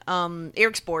scene.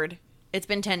 Eric's bored. It's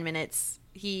been 10 minutes.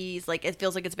 He's like, it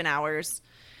feels like it's been hours.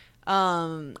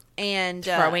 And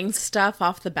throwing stuff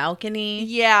off the balcony.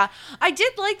 Yeah. I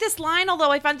did like this line,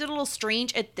 although I found it a little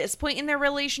strange at this point in their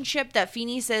relationship that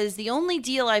Feeney says, the only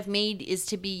deal I've made is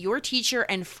to be your teacher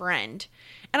and friend.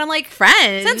 And I'm like,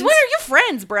 friends? Since when are you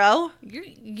friends, bro?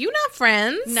 You not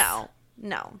friends? No.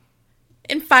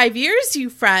 In 5 years, you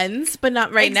friends, but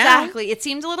not right now. Exactly. It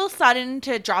seemed a little sudden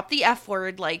to drop the F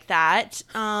word like that.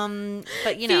 But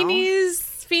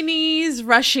Feeney's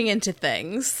rushing into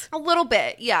things a little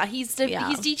bit. Yeah, he's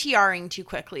DTRing too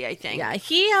quickly, I think. Yeah,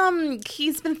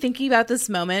 he's been thinking about this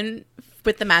moment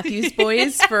with the Matthews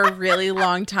boys for a really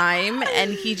long time,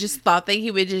 and he just thought that he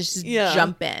would just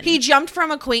jump in. He jumped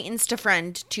from acquaintance to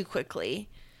friend too quickly.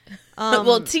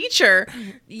 Teacher.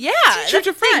 Yeah, Teacher that's to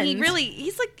the thing. friend.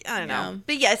 He's like, I don't know. Yeah.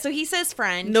 But yeah, so he says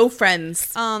friend. No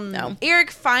friends. No.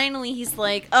 Eric finally, he's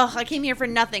like, oh, I came here for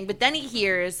nothing. But then he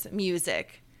hears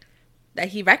music That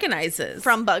he recognizes.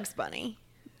 from Bugs Bunny.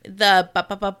 The ba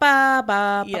ba ba ba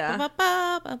ba Yeah. ba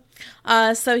ba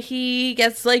ba. So he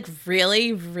gets like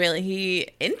really, really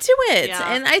into it.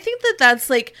 Yeah. And I think that that's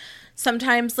like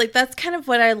sometimes like that's kind of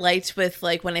what I liked with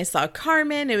like when I saw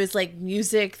Carmen. It was like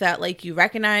music that like you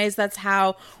recognize. That's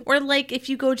how, or like if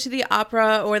you go to the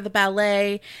opera or the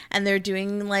ballet and they're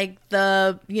doing like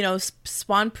the, you know,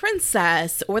 Swan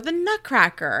Princess or the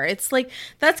Nutcracker. It's like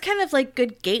that's kind of like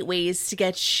good gateways to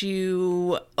get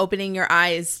you opening your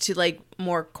eyes to like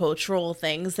more cultural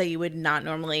things that you would not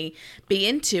normally be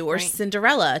into. Or Right.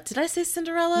 Cinderella. Did I say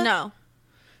Cinderella? No.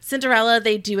 Cinderella,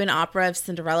 they do an opera of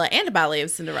Cinderella and a ballet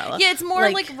of Cinderella. Yeah, it's more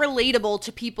like relatable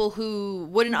to people who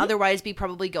wouldn't otherwise be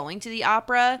probably going to the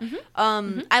opera.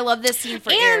 I love this scene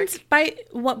for Eric.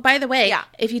 And by the way, Yeah.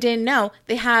 if you didn't know,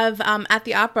 they have at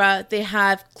the opera they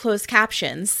have closed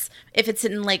captions if it's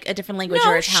in like a different language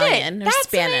No or shit. Italian or That's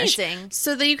Spanish, amazing.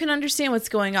 so that you can understand what's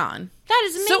going on. That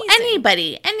is amazing.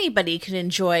 So anybody can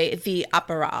enjoy the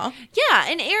opera. Yeah,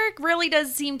 and Eric really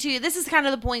does seem to. This is kind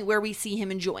of the point where we see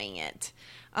him enjoying it.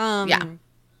 Yeah.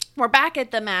 We're back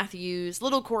at the Matthews.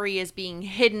 Little Corey is being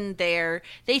hidden there.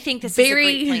 They think this Very-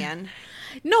 is a great plan.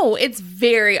 No, it's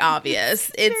very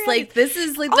obvious. It's like this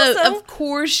is like Also- of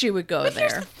course you would go But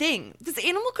here's there. the thing: does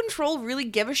animal control really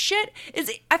give a shit?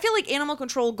 I feel like animal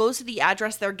control goes to the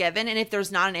address they're given, and if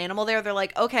there's not an animal there, they're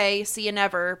like, "Okay, see you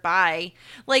never, bye."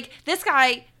 Like this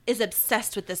guy is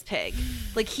obsessed with this pig.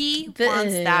 Like he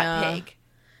wants that yeah. pig.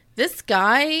 This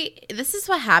guy, this is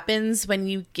what happens when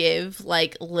you give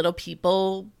like little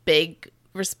people big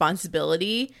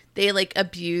responsibility. They like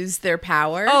abuse their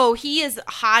power. Oh, he is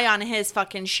high on his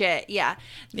fucking shit. Yeah.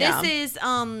 This Yeah. is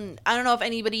I don't know if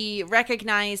anybody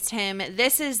recognized him.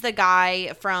 This is the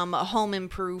guy from Home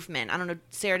Improvement. I don't know,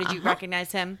 Sarah, did you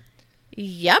recognize him?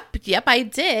 Yep, I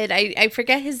did. I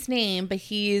forget his name, but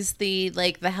he's the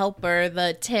like the helper,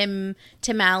 the Tim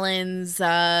Allen's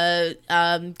guy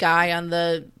on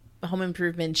the Home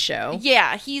Improvement show.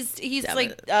 Yeah, he's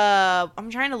like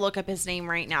I'm trying to look up his name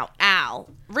right now.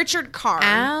 Richard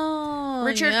Karn.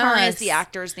 Richard Karn is the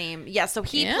actor's name. Yeah, so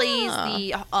he plays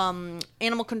the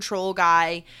animal control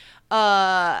guy.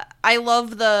 I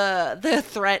love the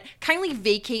threat. Kindly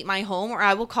vacate my home, or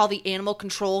I will call the animal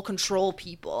control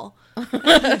people.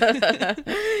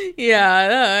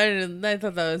 Yeah, I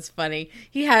thought that was funny.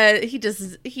 He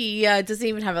doesn't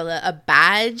even have a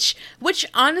badge. Which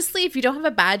honestly, if you don't have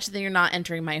a badge, then you're not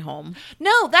entering my home.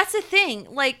 No, that's the thing.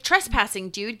 Like trespassing,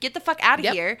 dude. Get the fuck out of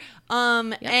Yep. here.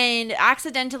 And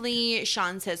accidentally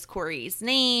Sean says Corey's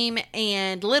name,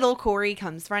 and little Corey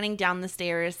comes running down the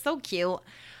stairs. So cute.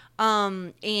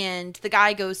 And the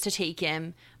guy goes to take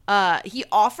him. He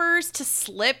offers to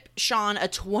slip Sean a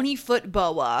 20-foot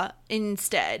boa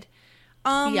instead.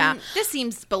 This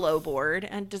seems below board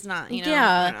and does not, I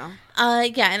don't know.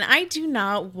 And I do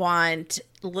not want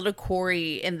little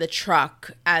Corey in the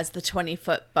truck as the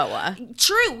 20-foot boa.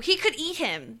 True, he could eat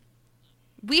him.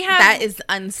 That is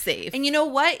unsafe. And you know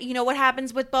what? You know what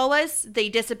happens with boas? They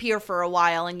disappear for a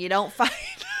while and you don't find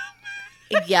them.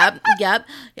 Yep.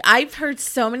 I've heard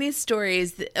so many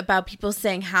stories about people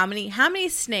saying how many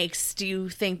snakes do you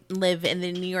think live in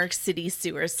the New York City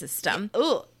sewer system?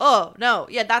 Oh, no.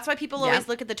 Yeah, that's why people always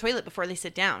look at the toilet before they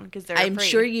sit down, because they're I'm afraid.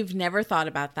 sure you've never thought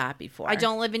about that before. I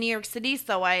don't live in New York City,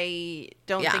 so I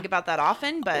don't think about that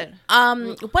often, but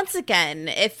once again,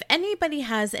 if anybody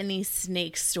has any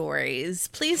snake stories,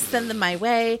 please send them my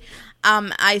way.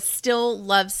 I still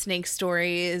love snake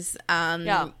stories.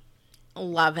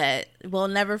 Love it. We'll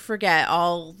never forget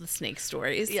all the snake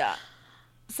stories. Yeah.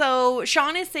 So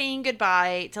Sean is saying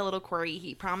goodbye to little Corey.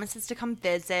 He promises to come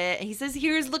visit. He says,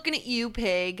 "Here's looking at you,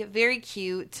 pig." Very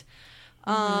cute.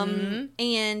 And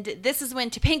this is when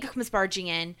Topanga comes barging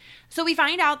in. So we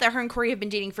find out that her and Corey have been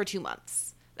dating for 2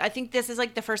 months. I think this is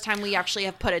like the first time we actually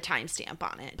have put a timestamp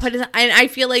on it. And I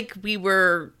feel like we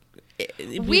were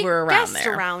around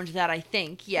there. Around that, I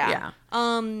think. Yeah.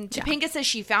 Topanga says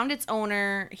she found its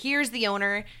owner. Here's the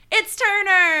owner. It's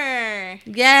Turner.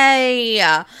 Yay.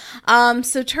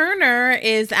 So Turner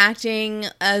is acting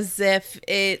as if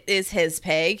it is his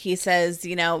pig. He says,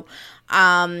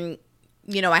 I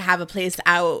have a place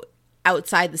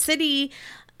outside the city.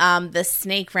 The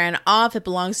snake ran off. It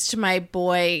belongs to my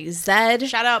boy Zed.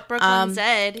 Shout out Brooklyn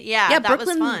Zed. Yeah, that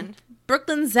was fun.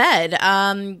 Brooklyn Zed.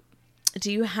 Do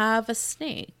you have a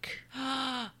snake?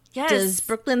 Yes. Does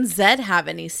Brooklyn Zed have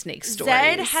any snake stories?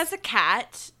 Zed has a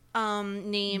cat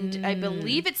named, I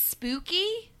believe it's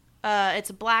Spooky. It's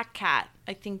a black cat.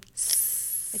 I think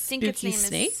its name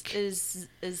Snake? is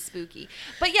Spooky.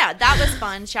 But yeah, that was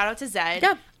fun. Shout out to Zed.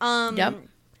 Yep. Yep.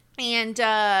 And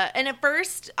at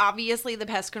first, obviously,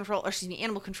 the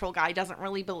animal control guy doesn't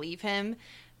really believe him,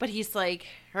 but he's like,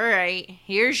 "All right,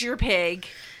 here's your pig."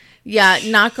 Yeah,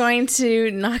 not going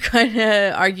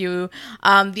to argue.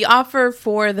 The offer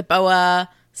for the boa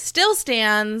still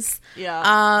stands.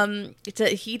 Yeah.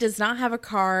 He does not have a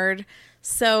card,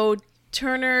 so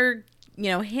Turner,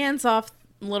 hands off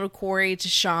little Corey to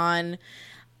Sean.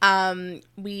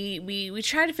 We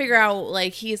try to figure out,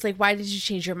 like, he's like, "Why did you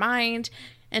change your mind?"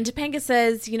 And Topanga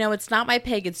says, "It's not my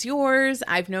pig, it's yours.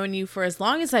 I've known you for as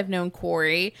long as I've known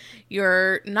Corey.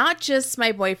 You're not just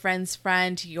my boyfriend's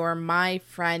friend, you're my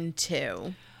friend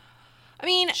too." I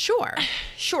mean, Sure.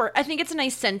 I think it's a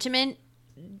nice sentiment.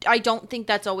 I don't think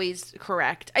that's always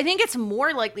correct. I think it's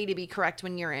more likely to be correct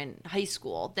when you're in high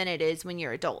school than it is when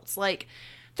you're adults. Like,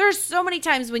 there's so many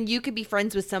times when you could be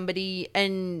friends with somebody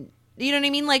and, you know what I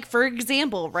mean? Like, for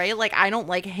example, right? Like, I don't,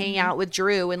 like, hang out with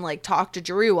Drew and, like, talk to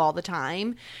Drew all the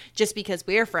time just because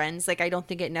we're friends. Like, I don't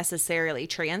think it necessarily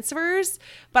transfers.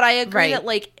 But I agree that,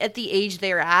 like, at the age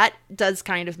they're at does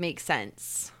kind of make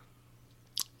sense.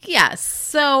 Yes.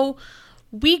 So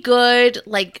we good.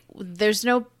 Like, there's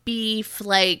no beef.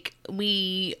 Like,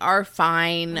 we are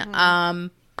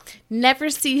fine. Never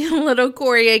see little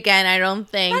Corey again, I don't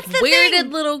think. That's the Where thing.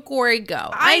 did little Corey go?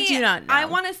 I do not know. I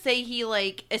want to say he,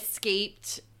 like,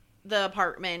 escaped the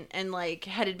apartment and, like,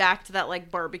 headed back to that,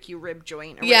 like, barbecue rib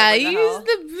joint or Yeah, whatever the hell.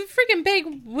 the freaking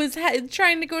pig was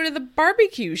trying to go to the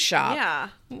barbecue shop. Yeah.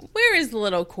 Where is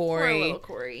little Corey? Poor little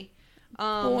Corey.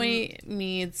 Boy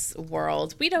meets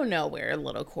world. We don't know where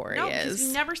little Corey No, because is.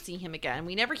 we never see him again.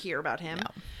 We never hear about him.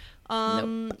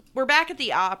 No. We're back at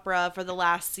the opera for the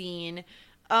last scene.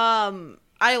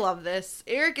 I love this.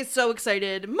 Eric is so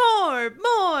excited. More,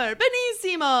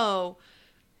 benissimo.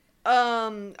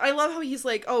 I love how he's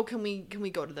like, "Oh, can we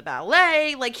go to the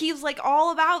ballet?" Like, he's like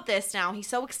all about this now. He's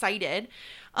so excited.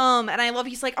 And I love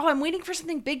he's like, "Oh, I'm waiting for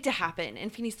something big to happen."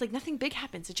 And Feeney's like, "Nothing big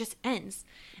happens. It just ends."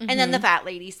 And then the fat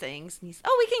lady sings. And he's,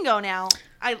 "Oh, we can go now."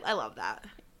 I love that.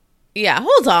 Yeah,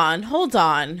 hold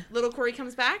on. Little Corey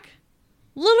comes back.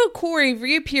 Little Corey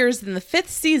reappears in the 5th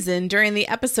season during the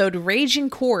episode Raging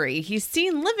Corey. He's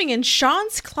seen living in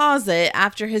Sean's closet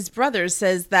after his brother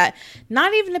says that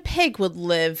not even a pig would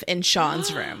live in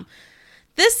Sean's room.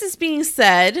 This is being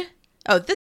said...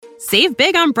 Save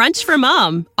big on brunch for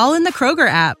mom, all in the Kroger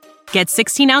app. Get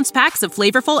 16-ounce packs of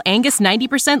flavorful Angus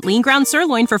 90% lean ground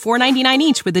sirloin for $4.99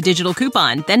 each with a digital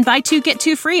coupon. Then buy 2, get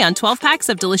 2 free on 12 packs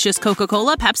of delicious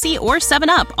Coca-Cola, Pepsi, or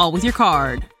 7-Up, all with your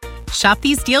card. Shop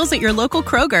these deals at your local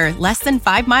Kroger, less than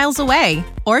 5 miles away.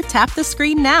 Or tap the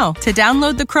screen now to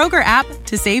download the Kroger app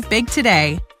to save big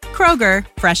today. Kroger,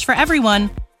 fresh for everyone.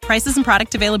 Prices and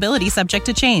product availability subject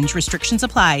to change. Restrictions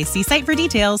apply. See site for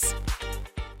details.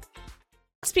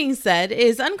 This being said, it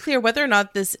is unclear whether or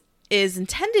not this is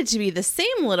intended to be the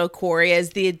same little Corey as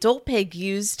the adult pig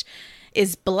used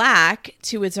is black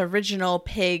to its original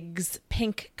pig's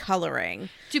pink coloring.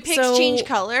 Do pigs change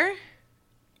color?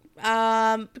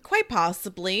 Quite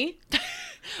possibly.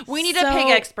 We need a pig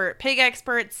expert. Pig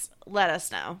experts, let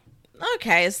us know.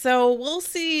 Okay, so we'll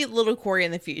see little Corey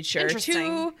in the future.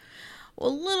 Interesting.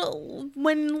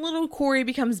 When little Corey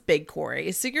becomes big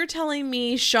Corey. So you're telling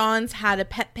me Sean's had a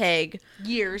pet pig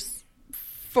Years.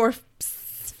 for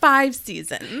 5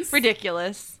 seasons?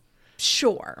 Ridiculous.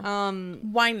 Sure.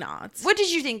 Why not? What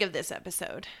did you think of this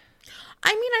episode?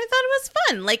 I mean, I thought it was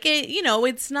fun. Like,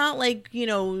 it's not like,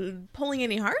 pulling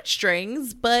any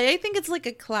heartstrings, but I think it's like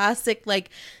a classic,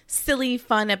 like, silly,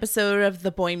 fun episode of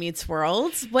The Boy Meets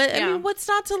World. I mean, what's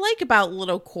not to like about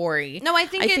little Corey? No, I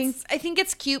think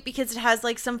it's cute because it has,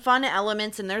 like, some fun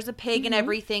elements and there's a pig and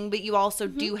everything, but you also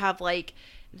do have, like,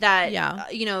 that,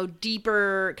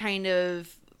 deeper kind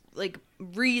of, like,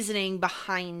 reasoning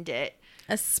behind it.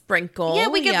 A sprinkle. Yeah,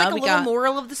 we get like a little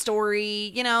moral of the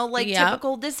story,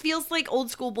 typical. This feels like old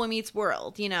school Boy Meets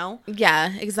World,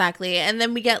 Yeah, exactly. And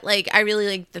then we get I really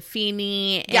like the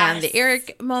Feeney and the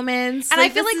Eric moments. And I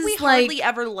feel like we hardly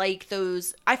ever like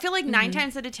those. I feel like 9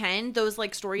 times out of 10, those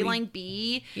storyline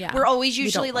B, we're always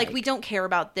usually we don't care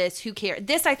about this. Who cares?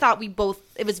 This I thought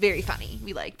it was very funny.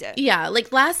 We liked it. Yeah,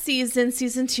 like last season,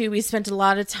 season 2, we spent a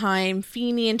lot of time.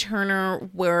 Feeney and Turner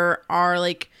were our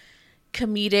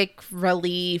comedic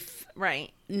relief,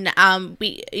 right?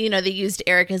 They used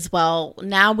Eric as well.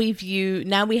 Now we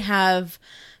have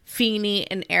Feeney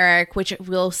and Eric, which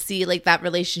we'll see like that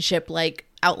relationship like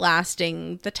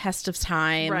outlasting the test of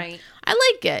time. Right. I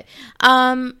like it.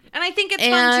 And I think it's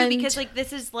fun too because like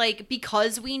this is like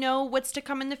because we know what's to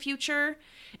come in the future.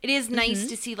 It is nice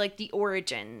to see like the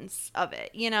origins of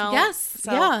it, you know? Yes.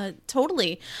 So. Yeah,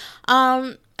 totally.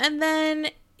 And then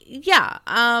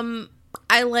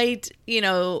I liked,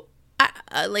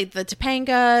 I like the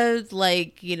Topanga,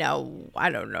 like, I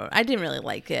don't know. I didn't really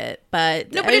like it,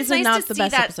 but no, but it's nice not to the see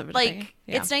best that, episode of like, Topanga.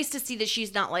 Yeah. it's nice to see that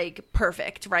she's not, like,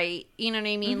 perfect, right? You know what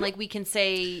I mean? Like, we can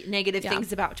say negative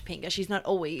things about Topanga. She's not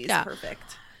always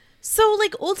perfect. So,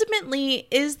 like, ultimately,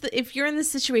 if you're in the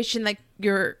situation that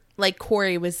you're, like,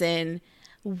 Corey was in,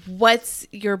 what's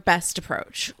your best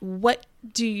approach? What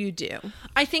do you do?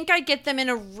 I think I get them in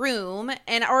a room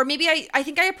or maybe I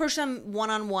think I approach them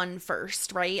one-on-one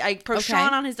first, right? I approach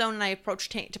Sean on his own and I approach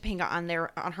Topanga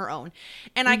on her own.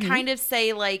 And I kind of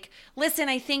say like, listen,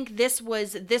 I think this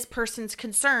was this person's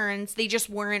concerns. They just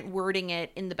weren't wording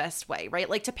it in the best way, right?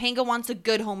 Like Topanga wants a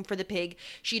good home for the pig.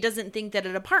 She doesn't think that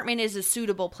an apartment is a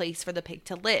suitable place for the pig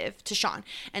to live, to Sean.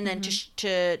 And then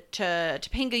to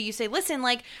Topanga, you say, listen,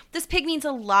 like this pig means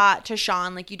a lot to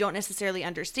Sean. Like you don't necessarily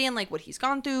understand like what he's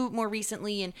gone through more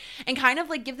recently and kind of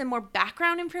like give them more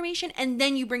background information and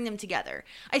then you bring them together.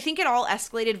 I think it all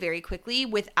escalated very quickly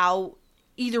without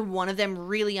either one of them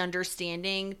really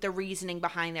understanding the reasoning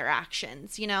behind their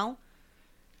actions, you know?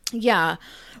 Yeah.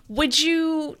 Would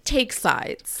you take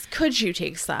sides? Could you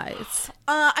take sides?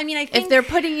 I mean, I think if they're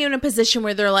putting you in a position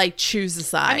where they're like, choose a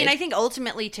side. I mean, I think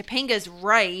ultimately Topanga's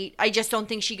right. I just don't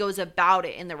think she goes about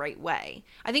it in the right way.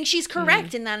 I think she's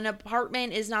correct in that an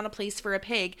apartment is not a place for a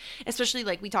pig, especially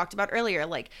like we talked about earlier.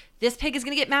 Like this pig is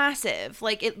going to get massive.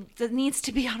 Like it needs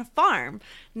to be on a farm,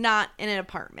 not in an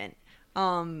apartment.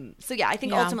 So yeah, I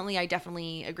think ultimately I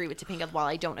definitely agree with Topanga while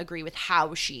I don't agree with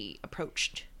how she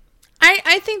approached.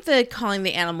 I think that calling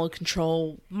the animal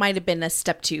control might have been a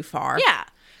step too far. Yeah.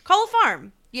 Call a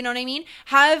farm. You know what I mean?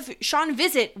 Have Sean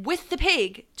visit with the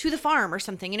pig to the farm or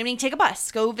something. You know what I mean? Take a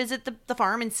bus. Go visit the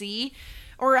farm and see.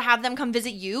 Or have them come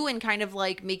visit you and kind of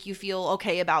like make you feel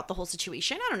okay about the whole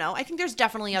situation. I don't know. I think there's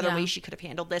definitely other ways she could have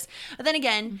handled this. But then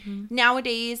again,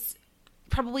 nowadays,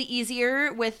 probably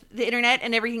easier with the internet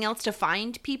and everything else to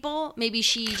find people. Maybe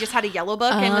she just had a yellow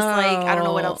book and was like, I don't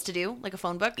know what else to do, like a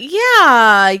phone book.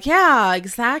 Yeah,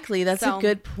 exactly. That's a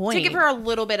good point. To give her a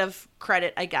little bit of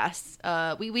credit, I guess.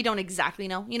 We don't exactly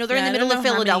know. You know, they're in the middle of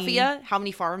Philadelphia. How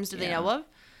many farms do they know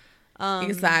of?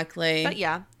 Exactly. But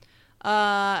yeah.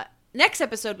 Next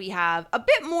episode we have a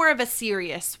bit more of a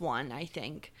serious one, I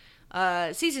think.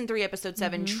 Season 3, episode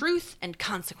 7, Truth and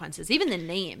Consequences. Even the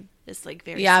name is like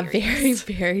very serious.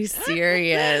 very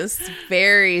serious.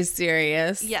 Very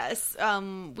serious. Yes.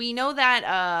 We know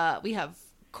that we have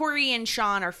Corey and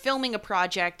Sean are filming a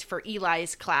project for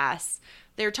Eli's class.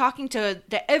 They're talking to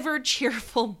the ever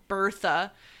cheerful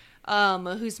Bertha,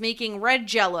 who's making red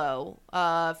Jell-O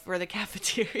for the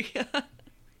cafeteria.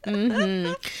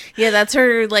 Yeah, that's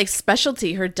her like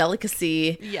specialty, her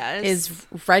delicacy. Yes, is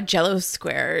red Jell-O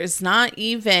squares, not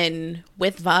even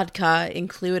with vodka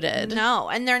included. No,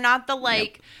 and they're not the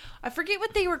like I forget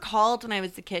what they were called when I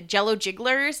was a kid. Jell-O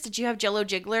jigglers. Did you have Jell-O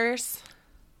jigglers?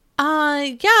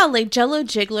 Yeah, like Jell-O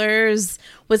jigglers.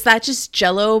 Was that just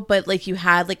Jell-O, but like you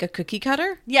had like a cookie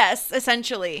cutter? Yes,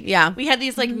 essentially. Yeah, we had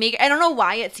these like I don't know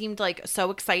why it seemed like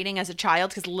so exciting as a child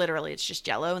because literally it's just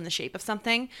Jell-O in the shape of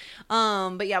something.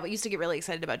 But yeah, we used to get really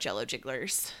excited about Jell-O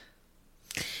jigglers.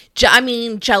 I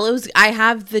mean, Jell-O's. I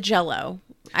have the Jell-O.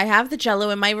 I have the Jell-O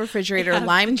in my refrigerator,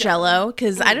 lime Jell-O,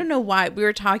 because I don't know why we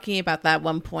were talking about that at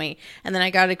one point, and then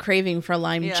I got a craving for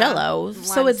lime Jell-O.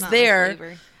 So it's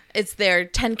there. It's there,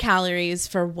 10 calories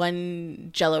for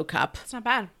one Jell-O cup. It's not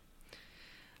bad.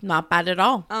 Not bad at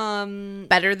all.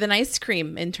 Better than ice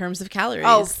cream in terms of calories.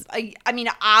 Oh, I mean,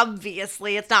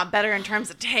 obviously, it's not better in terms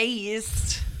of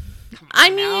taste. I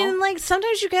mean, like,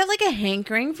 sometimes you get, like, a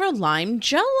hankering for lime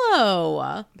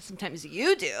Jell-O. Sometimes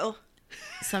you do.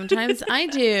 Sometimes I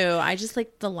do. I just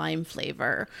like the lime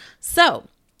flavor. So,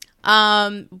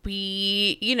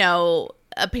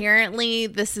 apparently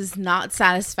this is not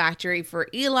satisfactory for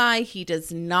Eli. He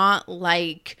does not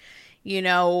like,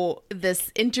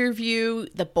 this interview.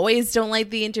 The boys don't like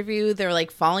the interview. They're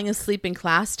like falling asleep in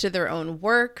class to their own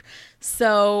work.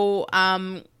 So,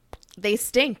 they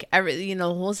stink. The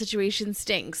whole situation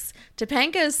stinks.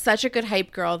 Topanga is such a good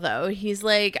hype girl, though. He's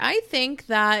like, I think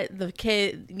that the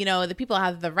people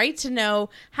have the right to know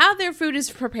how their food is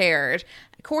prepared.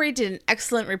 Corey did an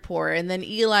excellent report, and then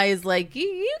Eli's like,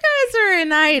 you guys are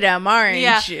an item, aren't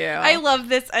you? I love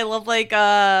this. I love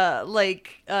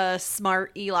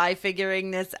smart Eli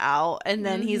figuring this out, and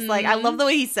then he's like, I love the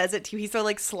way he says it too. He's so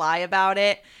like sly about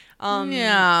it. And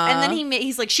then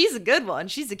he's like, she's a good one.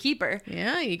 She's a keeper.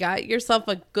 Yeah, you got yourself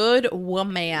a good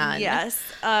woman. Yes.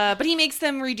 But he makes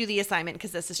them redo the assignment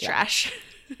because this is trash.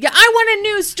 Yeah, I want a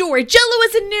news story. Jello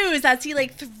is a news. As he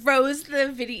like throws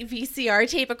the VCR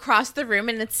tape across the room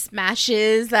and it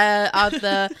smashes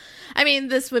the. I mean,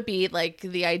 this would be like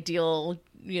the ideal,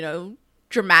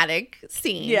 dramatic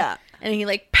scene. Yeah. And he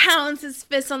like pounds his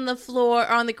fist on the floor,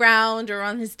 or on the ground, or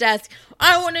on his desk.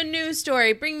 I want a news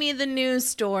story. Bring me the news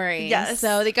story. Yes.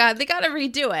 So they got to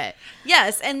redo it.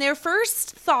 Yes, and their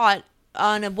first thought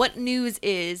on what news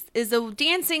is a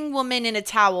dancing woman in a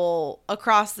towel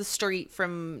across the street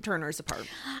from Turner's apartment.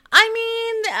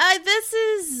 I mean, this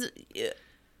is...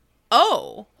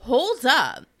 Oh, hold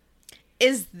up.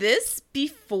 Is this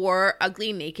before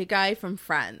Ugly Naked Guy from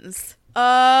Friends?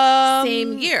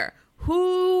 Same year.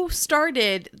 Who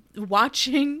started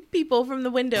watching people from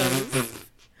the windows?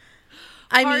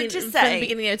 Hard to say. From the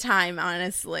beginning of time,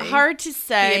 honestly. Hard to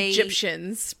say. The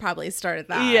Egyptians probably started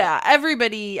that. Yeah,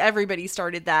 everybody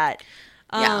started that.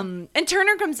 And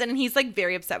Turner comes in and he's like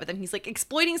very upset with him. He's like,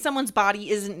 exploiting someone's body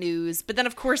isn't news. But then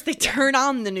of course they turn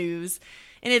on the news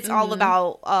and it's all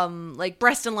about like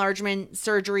breast enlargement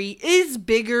surgery is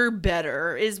bigger,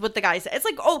 better is what the guy said. It's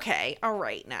like, okay, all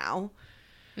right now.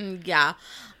 Yeah.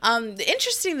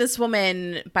 Interesting, this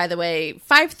woman, by the way,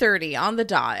 5:30 on the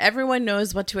dot. Everyone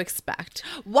knows what to expect.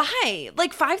 Why?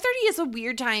 Like 5:30 is a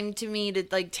weird time to me to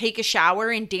like take a shower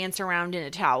and dance around in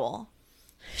a towel.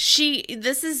 She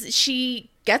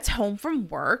gets home from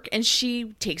work and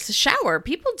she takes a shower.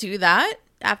 People do that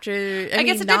after, I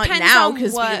guess it not depends now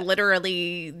because we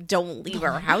literally don't leave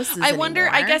our houses I wonder,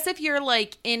 anymore. I guess if you're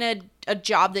like in a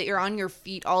job that you're on your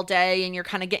feet all day and you're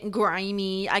kind of getting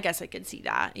grimy, I guess I could see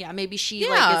that. Yeah, maybe she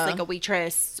like is like a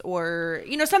waitress or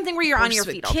something where you're on your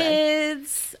feet all day.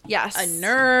 Kids. Yes. A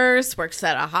nurse, works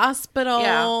at a hospital.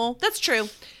 Yeah, that's true.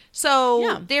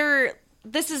 So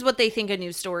this is what they think a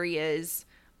news story is.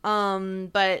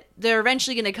 But they're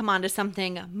eventually going to come on to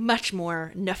something much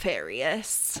more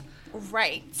nefarious.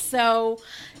 Right. So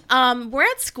we're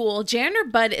at school. Janitor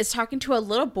Bud is talking to a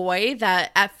little boy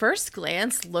that at first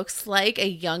glance looks like a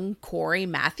young Corey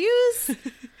Matthews.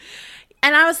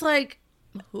 And I was like,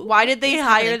 why did they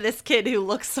hire this kid who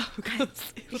looks so good?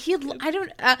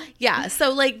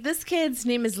 So like this kid's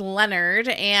name is Leonard,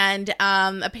 and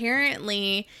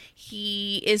apparently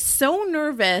he is so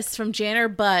nervous from Janitor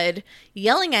Bud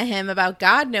yelling at him about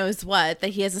God knows what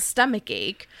that he has a stomach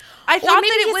ache. I thought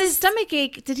that it was a stomach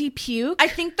ache. Did he puke? I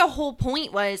think the whole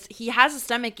point was he has a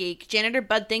stomach ache. Janitor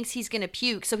Bud thinks he's going to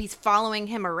puke, so he's following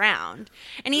him around.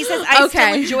 And he says, I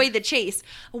still enjoy the chase.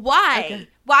 Why? Okay.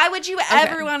 Why would you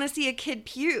ever want to see a kid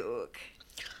puke?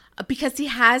 Because he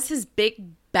has his big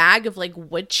bag of like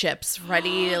wood chips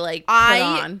ready to like put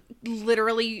on. I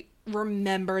literally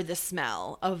remember the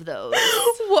smell of those.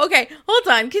 Well, okay, hold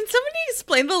on. Can somebody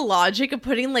explain the logic of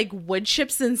putting like wood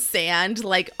chips and sand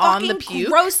like on the puke?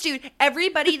 Gross, dude.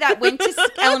 Everybody that went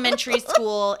to elementary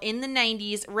school in the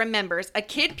 90s remembers a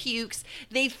kid pukes.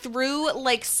 They threw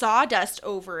like sawdust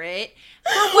over it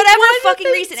for whatever fucking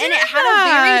reason, and it had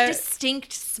a very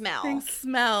distinct smell. And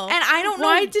I don't know.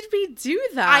 Why did we do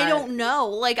that? I don't know.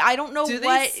 Like, I don't know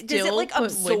what. Does it like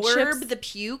absorb the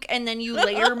puke and then you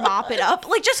later mop it up?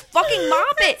 Like, just fucking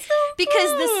mop it.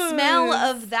 Because the smell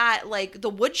of that, like the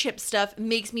wood chip stuff,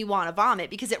 makes me want to vomit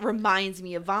because it reminds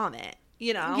me of vomit.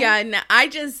 Yeah, no, I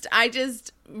just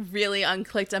really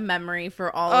unclicked a memory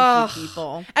for all of you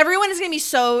people. Everyone is going to be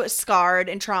so scarred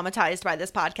and traumatized by this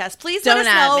podcast. Please let us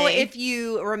know if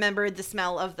you remembered the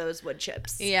smell of those wood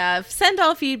chips. Yeah, send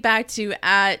all feedback to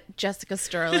 @Jessica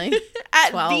Sterling at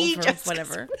 12 the or Jessica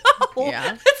whatever. No,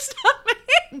 yeah, that's not my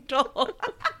handle.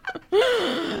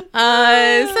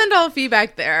 Send all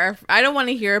feedback there. I don't want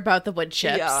to hear about the wood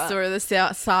chips or the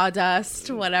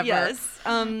sawdust, whatever. Yes.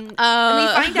 And we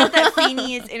find out that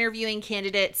Feeney is interviewing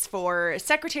candidates for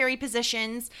secretary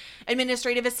positions,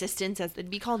 administrative assistants, as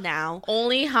they'd be called now.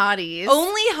 Only hotties.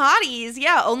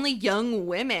 Yeah, only young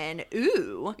women.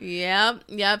 Ooh.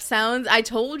 Yep. Sounds. I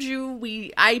told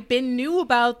you I've been new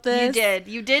about this.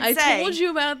 You did. I told you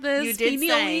about this. You did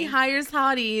Feeney only hires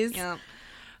hotties. Yeah.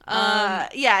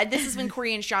 This is when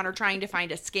Corey and Sean are trying to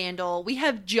find a scandal. We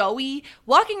have Joey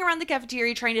walking around the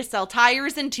cafeteria trying to sell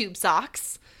tires and tube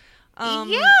socks.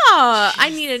 I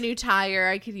need a new tire.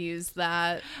 I could use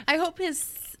that. I hope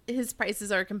his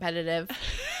prices are competitive.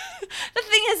 The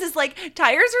thing is like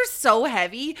tires are so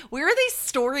heavy. Where are they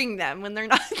storing them when they're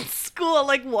not in school?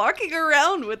 Like walking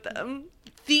around with them.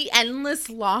 The endless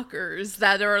lockers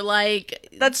that are like,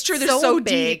 that's true. They're so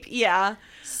big. deep. Yeah.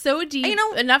 So deep,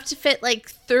 enough to fit like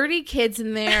 30 kids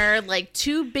in there, like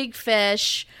 2 big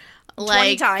fish,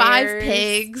 like 5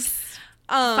 pigs,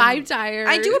 5 tires.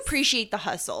 I do appreciate the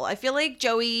hustle. I feel like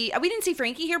Joey, we didn't see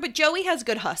Frankie here, but Joey has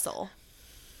good hustle.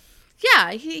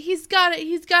 Yeah, he's got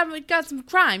some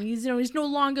crime. He's no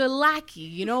longer a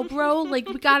lackey, bro. Like,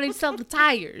 we gotta sell the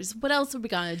tires. What else are we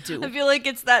gonna do? I feel like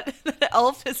it's that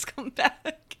elf has come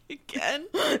back again.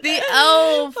 The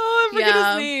elf. Oh, I forget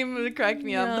his name. It cracked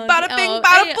me up. The bada bing,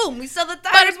 bada boom. We sell the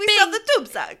tires. We sell the tube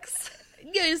socks.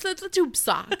 Yeah, you sell the tube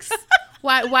socks.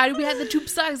 Why do we have the tube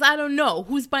socks? I don't know.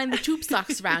 Who's buying the tube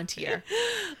socks around here?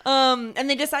 And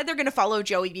they decide they're going to follow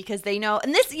Joey because they know.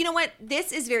 And this, you know what?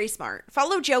 This is very smart.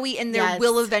 Follow Joey, and there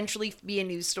will eventually be a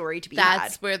news story to be had.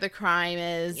 That's where the crime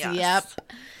is. Yes.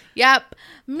 Yep.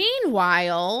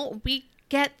 Meanwhile, we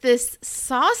get this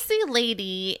saucy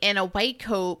lady in a white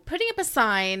coat putting up a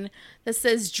sign that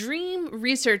says Dream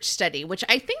Research Study, which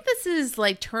I think this is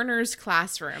like Turner's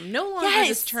classroom. No longer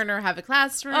does Turner have a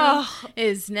classroom. It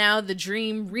is now the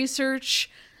Dream Research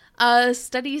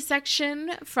study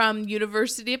section from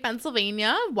University of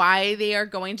Pennsylvania. Why they are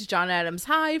going to John Adams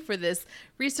High for this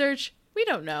research, we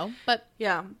don't know, but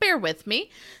bear with me.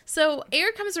 So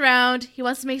Air comes around. He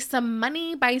wants to make some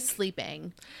money by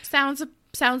sleeping.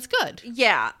 Sounds good.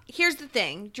 Yeah. Here's the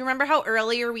thing. Do you remember how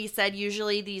earlier we said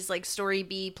usually these like story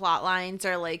B plot lines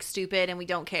are like stupid and we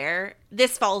don't care?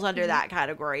 This falls under that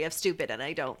category of stupid and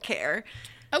I don't care.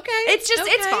 Okay. It's just,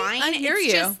 it's fine. I hear it's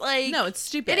you. Just like, no, it's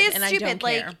stupid. It is and stupid. I don't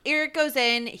like care. Eric goes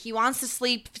in, he wants to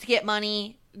sleep to get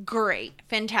money. Great.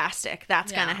 Fantastic.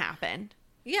 That's going to happen.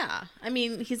 Yeah. I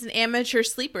mean, he's an amateur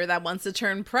sleeper that wants to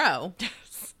turn pro.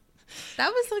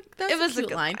 That was a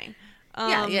cute line.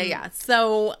 Yeah.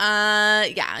 So,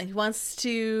 he wants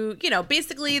to,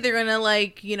 basically they're gonna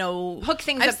hook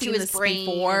things up to his brain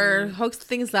before, hooks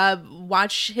things up,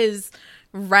 watch his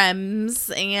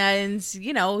REMs, and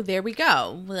there we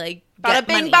go. Like, bada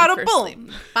bing, bada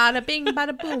boom, bada bing,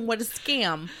 bada boom. What a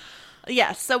scam!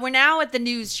 Yes, so we're now at the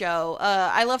news show.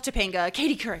 I love Topanga.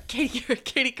 Katie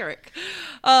Couric.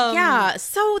 Yeah,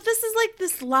 so this is like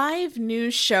this live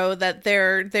news show that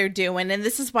they're doing, and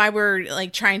this is why we're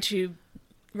like trying to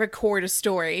record a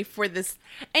story for this.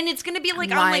 And it's going to be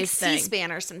like on like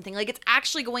C-SPAN or something. Like it's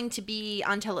actually going to be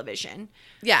on television.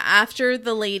 Yeah, after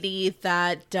the lady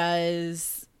that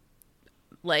does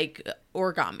like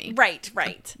origami.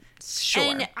 Right. Sure.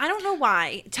 And I don't know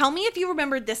why. Tell me if you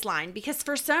remembered this line, because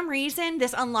for some reason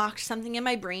this unlocked something in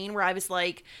my brain where I was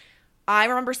like, I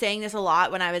remember saying this a lot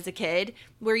when I was a kid,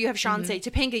 where you have Sean say,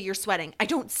 Topanga, you're sweating. I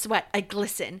don't sweat, I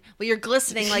glisten. Well, you're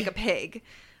glistening like a pig.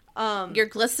 You're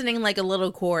glistening like a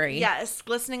little Corey. Yes,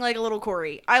 glistening like a little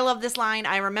Corey. I love this line.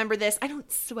 I remember this. I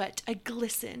don't sweat, I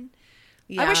glisten.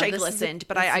 Yeah, I wish I glistened,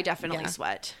 but I definitely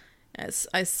sweat. Yes,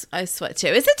 I sweat too.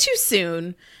 Is it too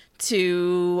soon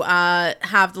to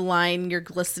have the line, you're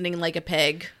glistening like a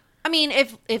pig? I mean,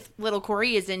 if little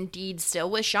Corey is indeed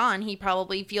still with Sean, he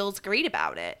probably feels great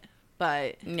about it.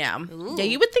 But yeah,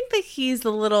 you would think that he's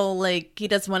a little like he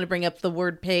doesn't want to bring up the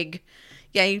word pig.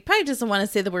 Yeah, he probably doesn't want to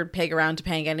say the word pig around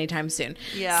Topanga anytime soon.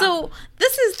 Yeah. So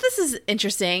this is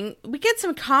interesting. We get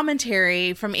some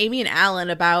commentary from Amy and Alan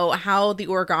about how the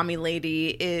origami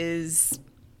lady is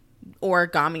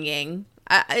origamiing.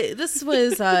 This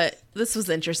was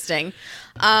interesting.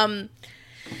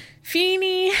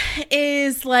 Feeny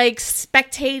is like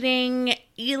spectating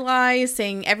Eli,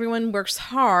 saying everyone works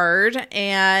hard,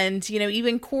 and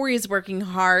even Corey's working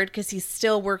hard because he's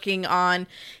still working on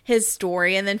his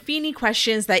story. And then Feeny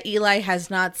questions that Eli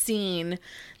has not seen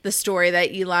the story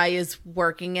that Eli is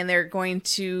working, and they're going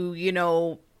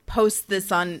to post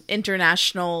this on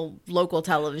international local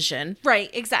television. Right,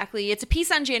 exactly. It's a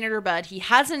piece on Janitor Bud. He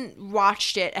hasn't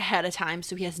watched it ahead of time,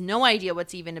 so he has no idea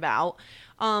what's even about.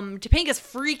 Topanga's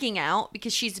freaking out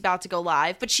because she's about to go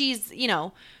live, but she's,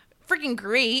 freaking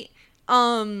great.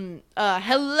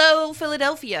 Hello,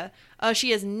 Philadelphia. She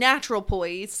has natural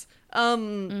poise.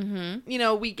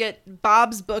 We get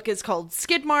Bob's book is called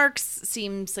Skid Marks.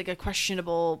 Seems like a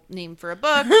questionable name for a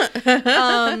book.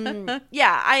 I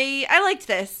liked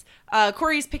this.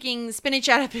 Corey's picking spinach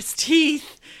out of his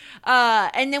teeth.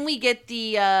 And then we get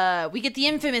the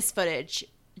infamous footage.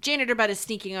 Janitor Bud is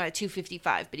sneaking out at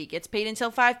 2:55, but he gets paid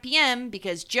until 5 p.m.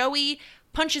 because Joey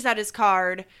punches out his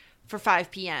card for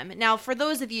 5 p.m. Now, for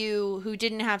those of you who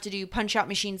didn't have to do punch out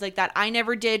machines like that, I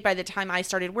never did. By the time I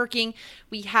started working,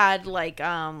 we had like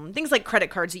things like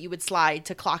credit cards that you would slide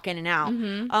to clock in and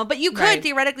out. But you could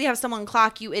theoretically have someone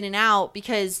clock you in and out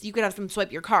because you could have them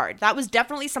swipe your card. That was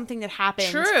definitely something that happened.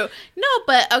 True. No,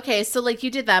 but okay, so like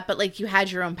you did that, but like you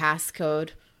had your own passcode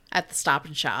at the Stop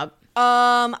and Shop.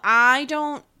 I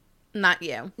don't. Not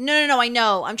you. No, I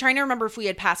know. I'm trying to remember if we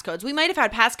had passcodes. We might have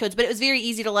had passcodes, but it was very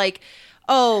easy to like,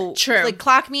 oh, true, like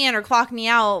clock me in or clock me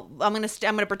out. I'm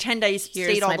gonna pretend I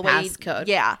stayed all the way. Passcode.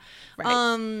 Yeah.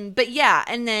 Right. But yeah,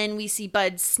 and then we see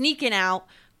Bud sneaking out.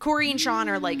 Corey and Sean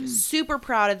are like super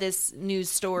proud of this news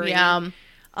story. Yeah.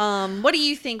 What do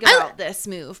you think about this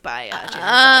move by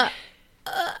Jennifer?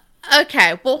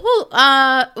 Okay,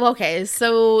 okay,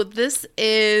 so this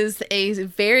is a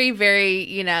very,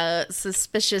 very,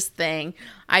 suspicious thing.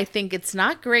 I think it's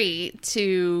not great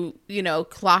to,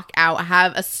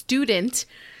 have a student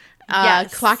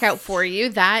clock out for you.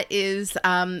 That is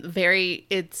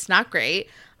it's not great.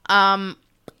 I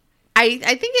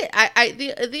think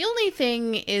the only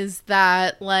thing is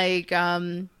that, like,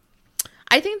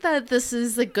 I think that this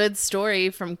is a good story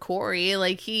from Corey.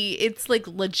 Like it's like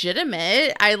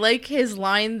legitimate. I like his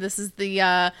line. This is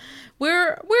the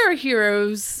we're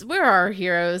heroes. We're our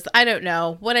heroes. I don't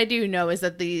know. What I do know is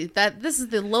that this is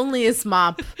the loneliest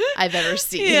mop I've ever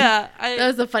seen. Yeah, that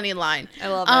was a funny line. I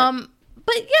love it.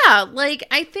 But yeah, like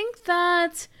I think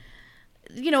that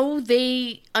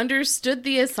they understood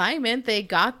the assignment. They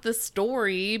got the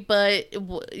story, but,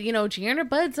 Janitor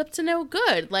Bud's up to no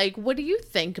good. Like, what do you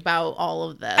think about all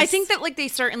of this? I think that, like, they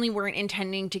certainly weren't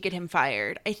intending to get him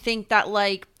fired. I think that,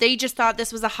 like, they just thought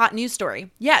this was a hot news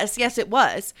story. Yes, it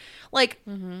was. Like,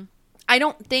 I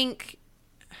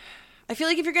feel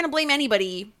like if you're going to blame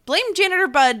anybody, blame Janitor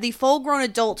Bud, the full-grown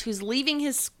adult who's leaving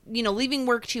leaving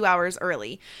work 2 hours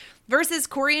early, versus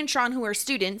Corey and Sean, who are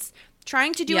students,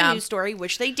 trying to do a news story,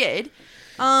 which they did.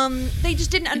 They just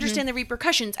didn't understand the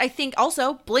repercussions. I think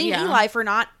also blame Eli for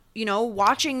not,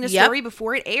 watching the story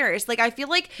before it airs. Like, I feel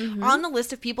like on the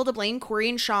list of people to blame, Corey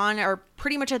and Sean are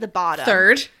pretty much at the bottom.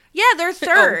 Third. Yeah, they're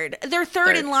third. They're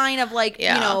third in line of, like,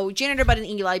 Janitor Bud and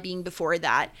Eli being before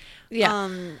that. Yeah.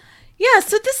 Yeah,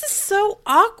 so this is so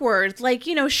awkward. Like,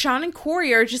 Sean and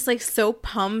Corey are just, like, so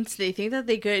pumped. They think that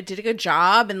they did a good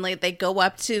job. And, like, they go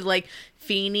up to, like,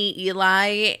 Feeney,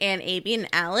 Eli, and Abby and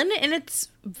Alan. And it's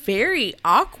very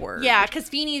awkward. Yeah, because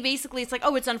Feeney basically, it's like,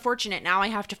 oh, it's unfortunate. Now I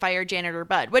have to fire Janitor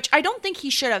Bud. Which I don't think he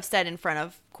should have said in front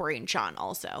of Corey and Sean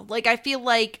also. Like, I feel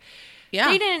like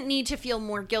they didn't need to feel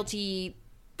more guilty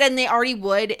than they already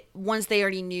would once they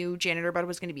already knew Janitor Bud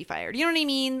was going to be fired. You know what I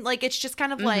mean? Like, it's just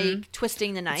kind of like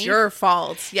twisting the knife. It's your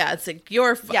fault. Yeah, it's like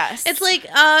your fault. Yes. It's like,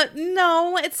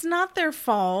 no, it's not their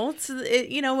fault.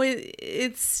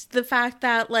 It's the fact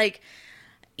that, like,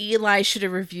 Eli should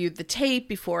have reviewed the tape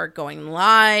before going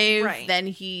live. Right.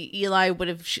 Then Eli would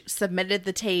have submitted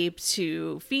the tape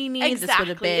to Feeney. Exactly. This would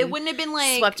have been it wouldn't have been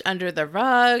like swept under the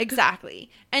rug.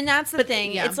 Exactly. And that's the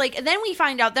thing. Yeah. It's like, then we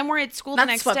find out, then we're at school not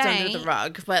the next swept day. under the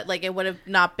rug, but like it would have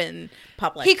not been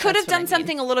public. He could have done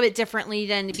something a little bit differently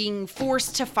than being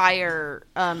forced to fire.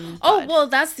 Oh, well,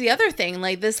 that's the other thing.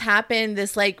 Like, this happened.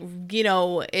 This, like,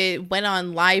 it went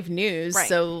on live news. Right.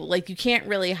 So, like, you can't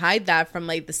really hide that from,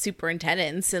 like, the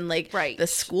superintendents and, like, the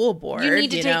school board. You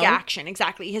need to take action.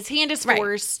 Exactly. His hand is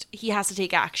forced. He has to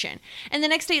take action. And the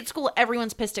next day at school,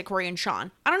 everyone's pissed at Corey and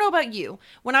Sean. I don't know about you.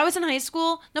 When I was in high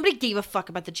school, nobody gave a fuck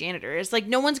about the janitors. Like,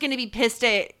 no one's going to be pissed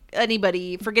at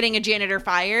anybody for getting a janitor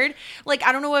fired. Like,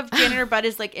 I don't know if Janitor Bud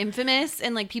is, like, infamous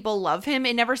and, like, people love him.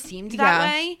 It never seemed that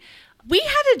way. We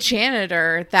had a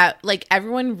janitor that, like,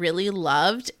 everyone really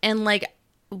loved, and, like,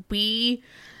 we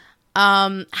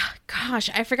gosh,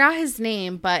 I forgot his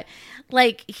name, but,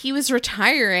 like, he was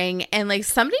retiring, and, like,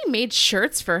 somebody made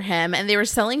shirts for him, and they were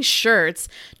selling shirts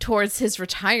towards his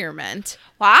retirement.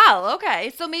 Wow,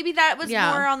 okay. So maybe that was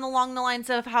more along the lines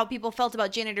of how people felt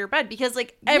about Janitor Bud, because,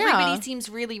 like, everybody seems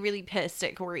really, really pissed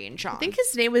at Corey and Sean. I think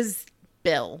his name was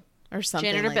Bill or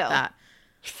something Janitor like Bill. that.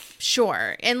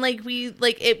 Sure. And, like,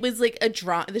 it was, like, a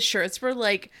draw. The shirts were,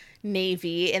 like,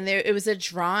 navy, and it was a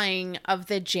drawing of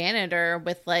the janitor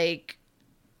with, like,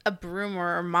 a broom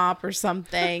or a mop or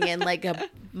something, and, like,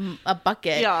 a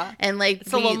bucket. Yeah. And, like,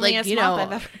 it's the loneliest mop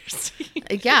I've ever seen.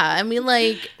 Yeah. I mean,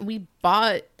 like,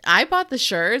 I bought the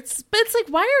shirts, but it's like,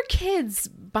 why are kids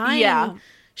buying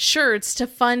shirts to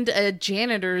fund a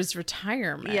janitor's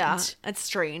retirement? Yeah, that's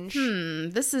strange.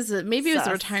 This is maybe it was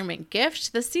a retirement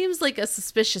gift. This seems like a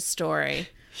suspicious story.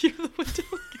 You're the one to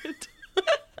look at.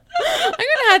 I'm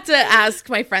gonna have to ask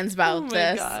my friends about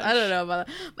this. gosh. I don't know about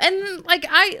that. And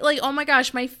oh my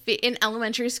gosh, in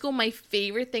elementary school, my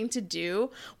favorite thing to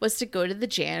do was to go to the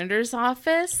janitor's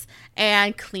office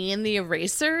and clean the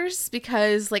erasers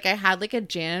because I had a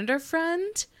janitor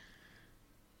friend.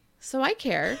 So I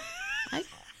care.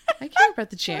 I care about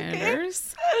the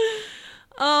janitors.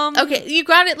 Okay, you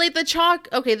got it.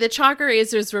 The chalk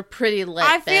erasers were pretty lit.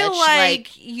 I feel bitch.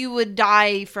 like you would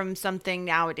die from something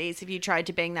nowadays if you tried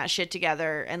to bang that shit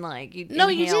together and you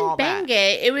didn't bang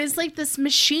it. It was this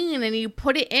machine, and you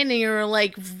put it in, and you're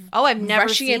oh, I've never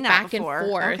rushing seen it that back before. and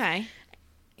forth. Okay,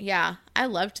 yeah, I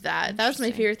loved that. That was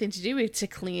my favorite thing to do, to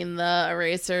clean the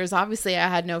erasers. Obviously, I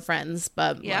had no friends,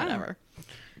 but whatever.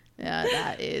 Yeah,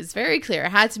 that is very clear. I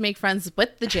had to make friends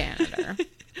with the janitor.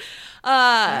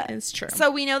 It's true.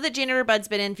 So we know that Janitor Bud's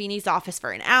been in Feeney's office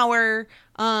for an hour.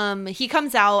 He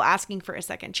comes out asking for a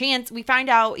second chance. We find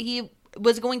out he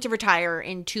was going to retire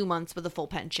in 2 months with a full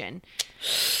pension.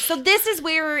 So this is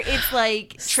where it's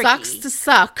tricky. Sucks to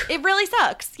suck. It really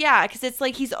sucks. Yeah, because it's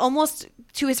he's almost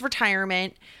to his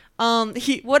retirement.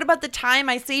 What about the time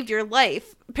I saved your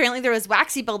life? Apparently there was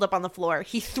waxy buildup on the floor.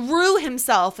 He threw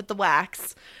himself at the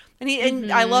wax.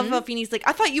 And I love how Feeney's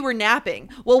I thought you were napping.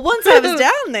 Well, once I was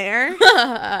down there.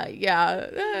 Yeah,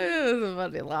 that was a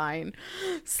funny line.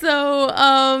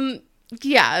 So,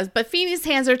 yeah, but Feeney's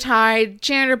hands are tied.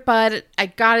 Janitor Bud, I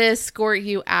gotta escort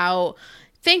you out.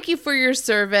 Thank you for your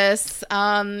service.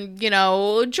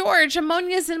 George,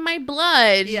 ammonia's in my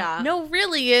blood. Yeah. No,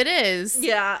 really, it is.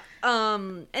 Yeah.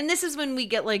 And this is when we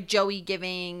get Joey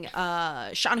giving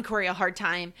Sean and Corey a hard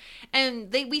time,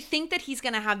 and we think that he's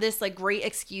gonna have this great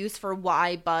excuse for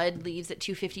why Bud leaves at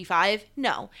 2:55.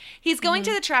 No, he's going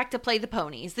to the track to play the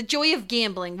ponies. The joy of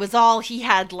gambling was all he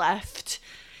had left.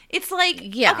 It's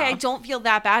okay, I don't feel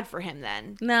that bad for him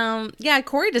then. No, yeah,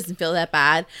 Corey doesn't feel that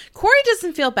bad. Corey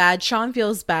doesn't feel bad. Sean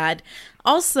feels bad.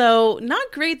 Also,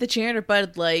 not great that Janitor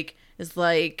Bud is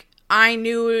I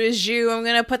knew it was you. I'm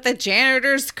gonna put the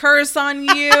janitor's curse on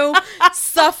you.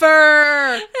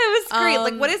 Suffer. It was great.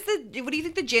 What do you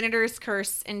think the janitor's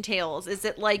curse entails? Is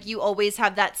it you always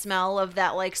have that smell of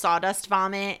that sawdust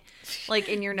vomit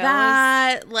in your nose?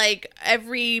 That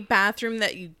every bathroom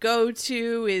that you go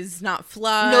to is not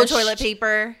flushed. No toilet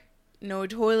paper. No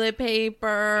toilet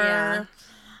paper. Yeah.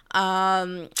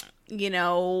 I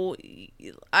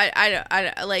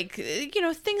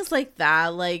things like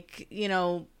that.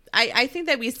 I think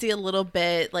that we see a little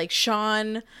bit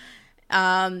Sean,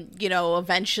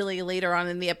 eventually later on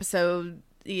in the episode,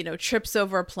 trips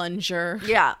over a plunger.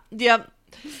 Yeah. Yep.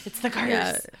 It's the curse.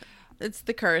 Yeah, it's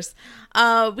the curse.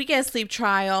 We get a sleep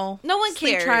trial. No one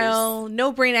sleep cares. Trial.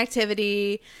 No brain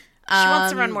activity. She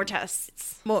wants to run more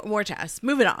tests. More tests.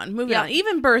 Moving on.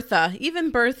 Even Bertha,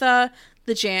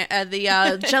 the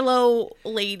Jello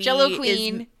lady, Jello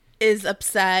queen, is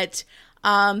upset.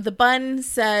 The bun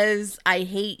says, "I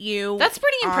hate you." That's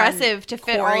pretty impressive to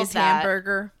fit Corey's all of that.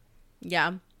 hamburger.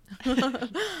 Yeah.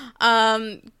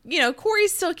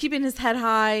 Corey's still keeping his head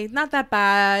high. Not that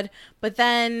bad. But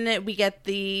then we get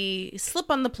the slip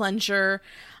on the plunger.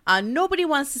 Nobody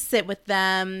wants to sit with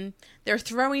them. They're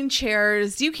throwing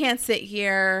chairs. You can't sit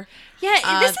here.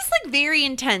 Yeah, this is very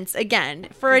intense. Again,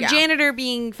 for a janitor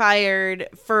being fired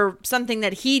for something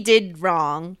that he did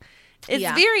wrong. It's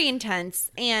very intense.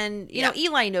 And,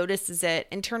 Eli notices it.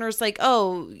 And Turner's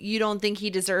oh, you don't think he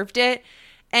deserved it?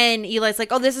 And Eli's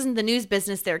oh, this isn't the news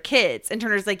business. They're kids. And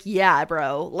Turner's yeah,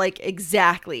 bro.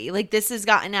 Exactly. This has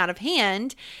gotten out of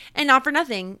hand. And not for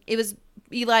nothing.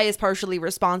 Eli is partially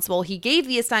responsible. He gave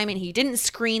the assignment. He didn't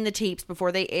screen the tapes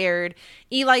before they aired.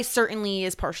 Eli certainly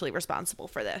is partially responsible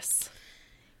for this.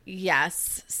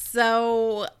 Yes.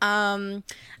 So,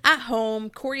 at home,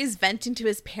 Corey's venting to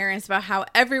his parents about how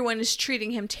everyone is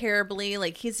treating him terribly,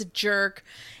 he's a jerk.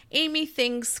 Amy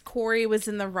thinks Corey was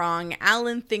in the wrong.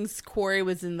 Alan thinks Corey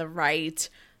was in the right.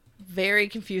 Very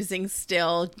confusing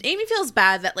still. Amy feels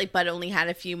bad that Bud only had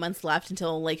a few months left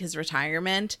until his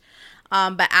retirement.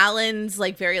 But Alan's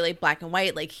very black and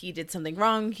white. He did something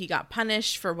wrong. He got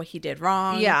punished for what he did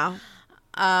wrong. Yeah.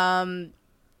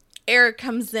 Eric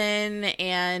comes in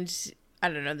and I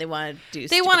don't know. They want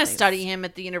to study him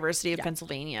at the University of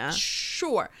Pennsylvania.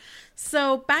 Sure.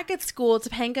 So back at school,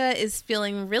 Topanga is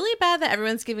feeling really bad that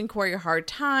everyone's giving Corey a hard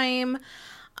time.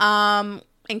 And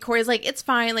Corey's it's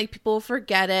fine. People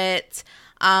forget it.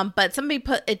 But somebody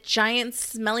put a giant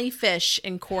smelly fish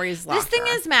in Corey's locker. This thing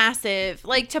is massive.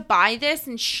 To buy this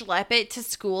and schlep it to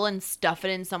school and stuff it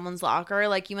in someone's locker,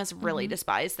 you must really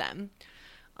despise them.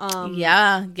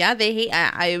 Yeah, they hate.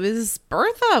 I was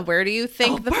Bertha. Where do you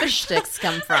think the fish sticks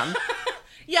come from?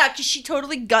 Yeah, because she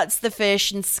totally guts the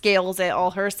fish and scales it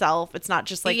all herself. It's not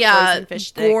just like frozen fish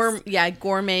sticks.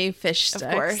 Gourmet fish sticks.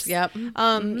 Of course. Yep.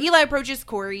 Eli approaches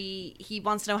Corey. He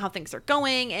wants to know how things are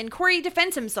going. And Corey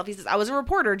defends himself. He says, I was a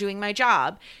reporter doing my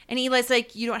job. And Eli's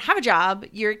like, you don't have a job.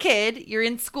 You're a kid. You're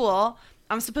in school.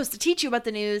 I'm supposed to teach you about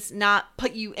the news, not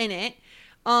put you in it.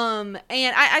 And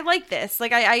I like this.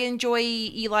 Like, I enjoy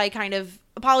Eli kind of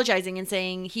apologizing and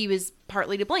saying he was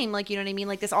partly to blame. Like, you know what I mean?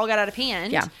 Like, this all got out of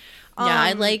hand. Yeah. Yeah,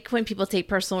 I like when people take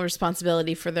personal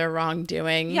responsibility for their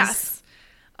wrongdoings. Yes.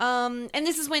 And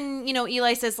this is when, you know,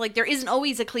 Eli says, like, there isn't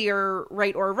always a clear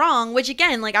right or wrong, which,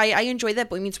 again, like, I enjoy that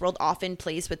Boy Meets World often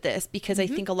plays with this because I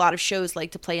think a lot of shows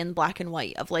like to play in black and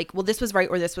white of, like, well, this was right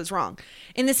or this was wrong.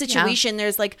 In this situation,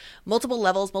 there's, like, multiple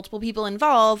levels, multiple people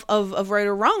involved of right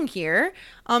or wrong here.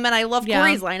 And I love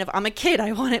Corey's line of, I'm a kid,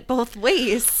 I want it both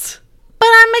ways. But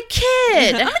I'm a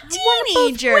kid. I'm a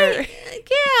teenager.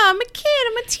 Yeah, I'm a kid.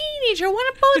 I'm a teenager. I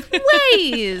want it both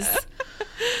ways.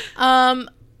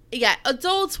 Yeah,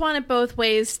 adults want it both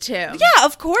ways too. Yeah,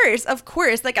 of course.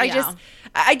 Like,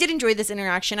 I did enjoy this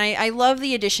interaction. I love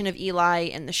the addition of Eli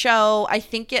in the show. I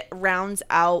think it rounds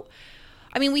out.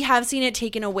 I mean, we have seen it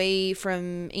taken away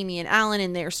from Amy and Alan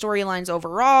and their storylines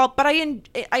overall, but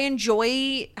I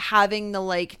enjoy having the,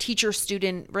 like,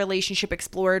 teacher-student relationship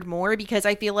explored more because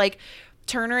I feel like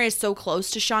Turner is so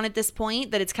close to Sean at this point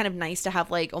that it's kind of nice to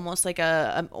have, like, almost like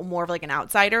a more of like an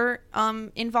outsider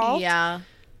involved. Yeah.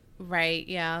 Right,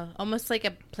 yeah. Almost like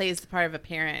it plays the part of a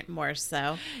parent more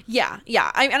so. Yeah.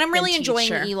 And I'm really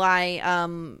enjoying Eli.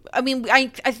 I mean,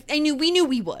 I knew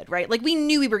we would, right? Like, we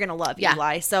knew we were going to love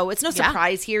Eli. So it's no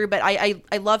surprise here, but I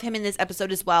love him in this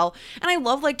episode as well. And I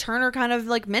love, like, Turner kind of,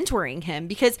 like, mentoring him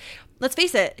because, let's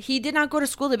face it, he did not go to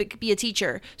school to be a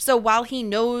teacher. So while he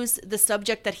knows the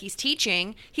subject that he's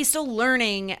teaching, he's still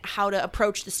learning how to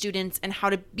approach the students and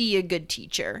how to be a good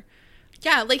teacher.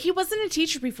 Yeah, like, he wasn't a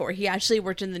teacher before. He actually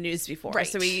worked in the news before. Right.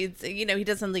 So he's, you know, he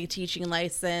doesn't have, like, a teaching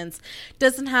license,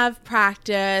 doesn't have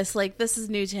practice. Like, this is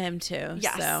new to him too.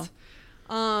 Yes. So.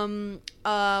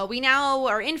 We now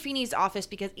are in Feeney's office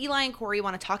because Eli and Corey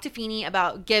want to talk to Feeney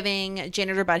about giving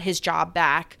Janitor Bud his job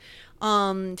back.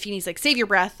 Feeney's like, save your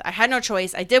breath. I had no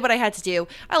choice. I did what I had to do.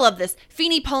 I love this.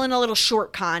 Feeney pulling a little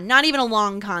short con, not even a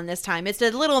long con this time. It's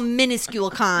a little minuscule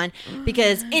con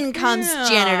because in comes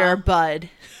Janitor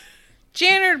Bud.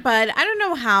 Janitor Bud, I don't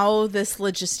know how this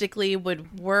logistically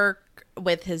would work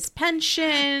with his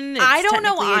pension. I don't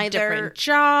know either. A different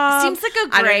job. Seems like a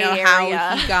gray I don't know area.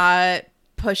 how he got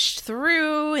pushed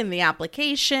through in the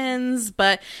applications,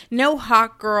 but no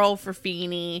hot girl for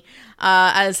Feeney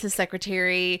as his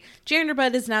secretary. Janitor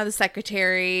Bud is now the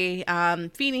secretary.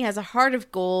 Feeney has a heart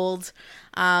of gold.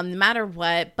 No matter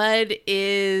what, Bud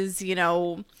is, you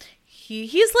know,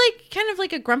 he's like kind of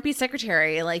like a grumpy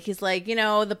secretary. Like, he's like, you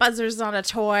know, the buzzer's not a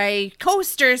toy.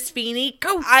 Coasters, Feeney,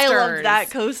 coasters. I love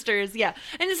that, coasters. Yeah.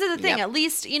 And this is the thing. At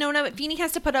least, you know, Feeney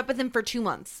has to put up with him for 2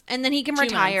 months, and then he can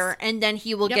retire, and then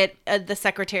he will get the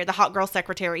secretary, the hot girl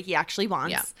secretary he actually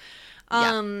wants.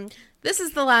 Yeah. This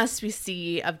is the last we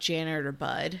see of Janitor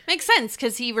Bud. Makes sense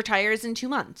because he retires in 2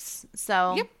 months.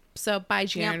 So So bye,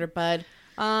 Janitor Bud.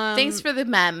 Thanks for the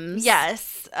memes.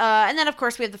 Yes. And then, of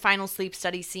course, we have the final sleep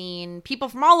study scene. People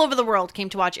from all over the world came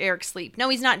to watch Eric sleep. No,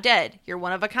 he's not dead. You're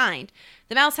one of a kind.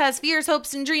 The mouse has fears,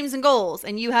 hopes, and dreams and goals,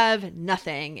 and you have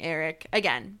nothing, Eric.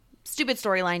 Again, stupid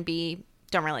storyline B.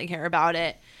 Don't really care about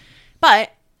it.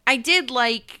 But I did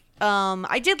like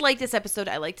this episode.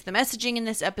 I liked the messaging in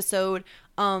this episode.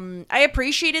 I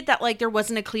appreciated that, like, there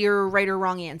wasn't a clear right or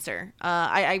wrong answer.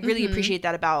 I really appreciate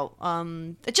that about,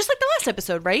 just like the last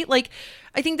episode, right? Like,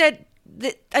 I think that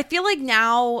I feel like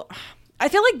now, I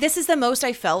feel like this is the most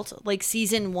I felt like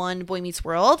season 1 Boy Meets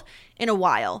World in a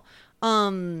while.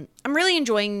 I'm really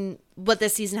enjoying what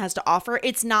this season has to offer.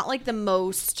 It's not like the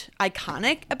most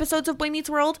iconic episodes of Boy Meets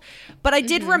World, but I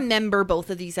did remember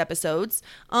both of these episodes.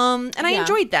 And I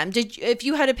enjoyed them. If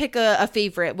you had to pick a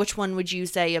favorite, which one would you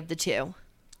say of the two?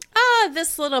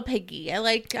 This little piggy. I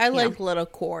like little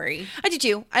Corey. I do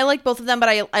too. I like both of them, but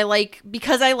I like,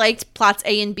 because I liked plots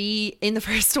A and B in the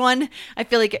first one, I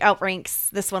feel like it outranks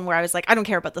this one where I was like, I don't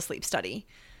care about the sleep study.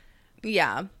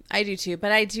 Yeah, I do too.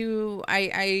 But I do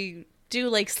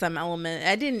like some element.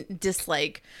 I didn't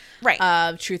dislike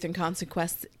truth and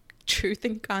consequences.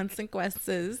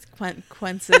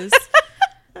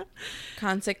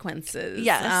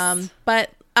 Yes. But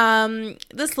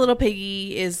this little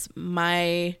piggy is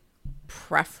my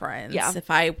preference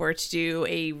if I were to do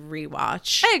a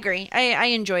rewatch. I agree. I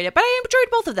enjoyed it, but I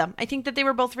enjoyed both of them. I think that they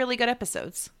were both really good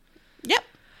episodes. Yep.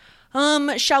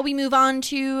 Shall we move on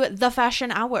to the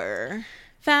fashion hour?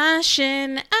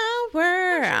 Fashion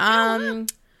hour.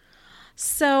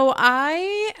 So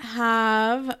I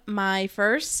have my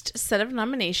first set of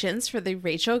nominations for the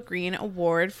Rachel Green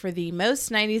Award for the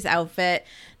Most 90s Outfit.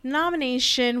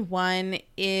 Nomination 1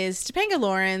 is Topanga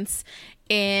Lawrence.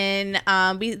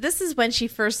 This is when she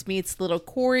first meets little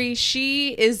Corey.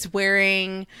 She is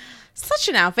wearing such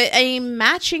an outfit, a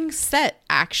matching set,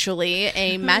 actually,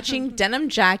 a matching denim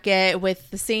jacket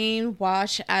with the same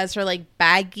wash as her like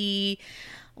baggy,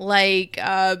 like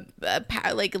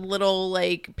little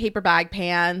like paper bag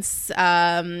pants,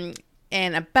 and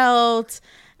a belt,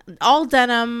 all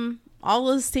denim, all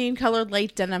the same colored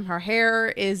light denim. Her hair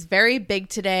is very big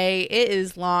today. It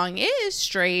is long. It is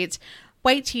straight.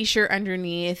 White t-shirt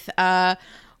underneath.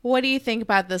 What do you think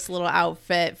about this little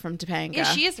outfit from Topanga? Yeah,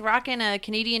 she is rocking a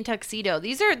Canadian tuxedo.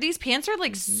 These pants are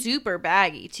like super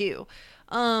baggy too.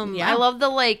 I love the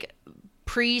like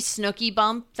pre-Snooki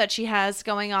bump that she has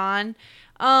going on.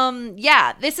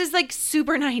 Yeah, this is like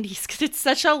super 90s because it's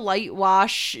such a light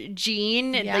wash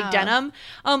jean and like denim.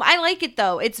 I like it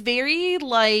though. It's very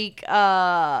like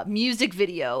music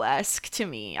video-esque to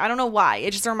me. I don't know why.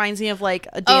 It just reminds me of like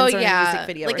a dancer in a music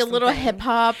video. Like or a little something. hip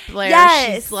hop.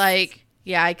 Yes. She's like,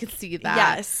 yeah, I can see that.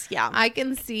 Yes. Yeah. I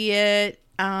can see it.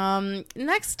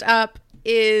 Next up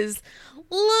is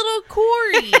little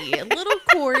Corey. Little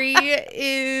Corey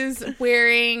is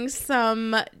wearing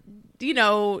some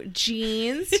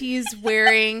jeans. He's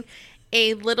wearing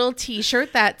a little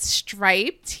t-shirt that's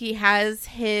striped. He has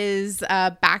his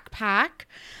backpack.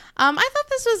 I thought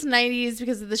this was 90s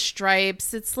because of the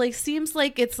stripes. It's like, seems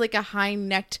like it's like a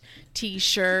high-necked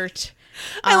t-shirt.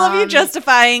 I love you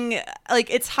justifying like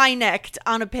it's high-necked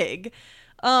on a pig.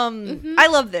 I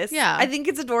love this. Yeah. I think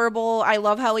it's adorable. I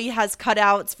love how he has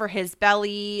cutouts for his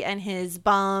belly and his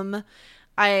bum.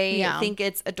 I think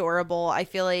it's adorable. I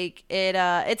feel like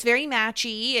it's very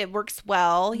matchy. It works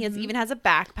well. He even has a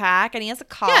backpack and he has a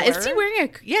collar. Yeah, is he wearing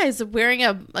he's wearing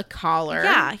a collar.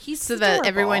 Yeah, he's so adorable. that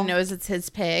everyone knows it's his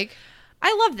pig.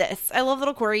 I love this. I love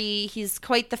little Corey. He's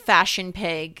quite the fashion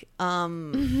pig. I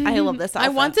love this outfit. I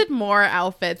wanted more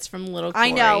outfits from little Corey.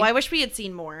 I know. I wish we had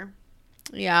seen more.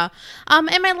 Yeah.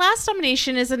 And my last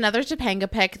nomination is another Topanga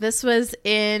pick. This was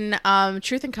in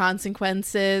Truth and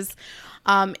Consequences.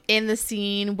 In the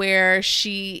scene where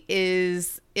she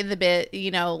is in the bit,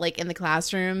 like in the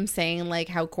classroom saying like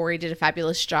how Corey did a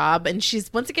fabulous job. And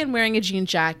she's once again wearing a jean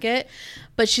jacket,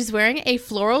 but she's wearing a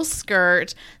floral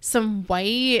skirt, some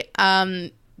white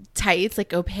tights,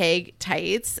 like opaque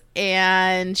tights.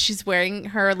 And she's wearing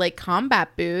her like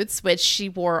combat boots, which she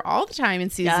wore all the time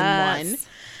in season 1.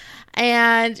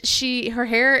 And her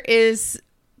hair is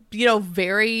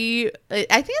very,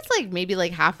 I think it's like maybe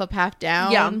like half up, half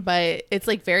down, but it's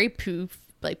like very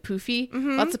poofy,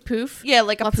 lots of poof. Yeah,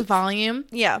 like lots of volume.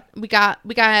 Yeah. We got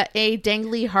a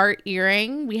dangly heart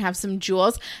earring. We have some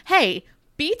jewels. Hey,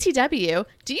 BTW,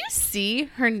 do you see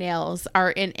her nails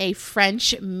are in a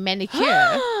French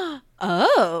manicure?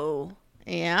 Oh.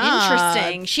 Yeah.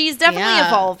 Interesting. She's definitely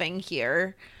evolving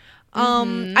here.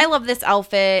 I love this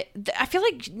outfit. I feel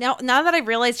like now that I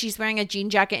realize she's wearing a jean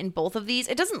jacket in both of these,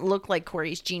 it doesn't look like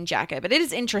Corey's jean jacket, but it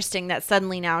is interesting that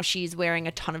suddenly now she's wearing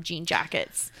a ton of jean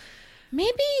jackets.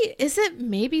 Is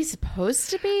it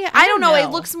supposed to be? I don't know. It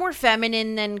looks more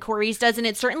feminine than Corey's does, and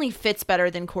it certainly fits better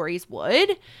than Corey's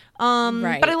would.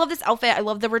 Right. But I love this outfit. I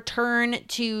love the return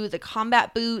to the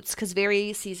combat boots because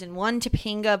very season 1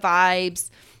 Topanga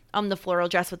vibes. The floral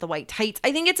dress with the white tights.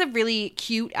 I think it's a really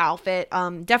cute outfit.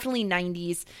 Definitely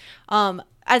 90s.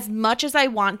 As much as I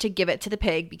want to give it to the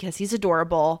pig because he's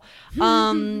adorable,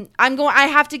 I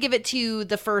have to give it to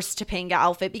the first Topanga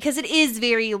outfit because it is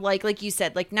very like you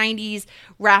said, like 90s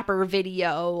rapper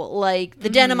video, like the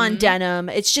denim on denim.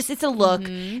 It's a look.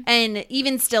 And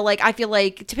even still, like, I feel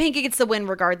like Topanga gets the win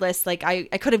regardless. Like I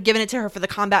could have given it to her for the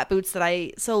combat boots that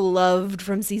I so loved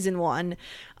from season 1.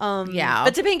 But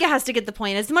Topanga has to get the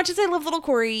point. As much as I love little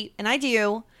Corey, and I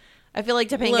do, I feel like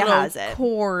Topanga has it.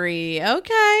 Corey.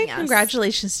 Okay. Yes.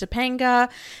 Congratulations,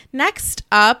 Topanga. Next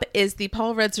up is the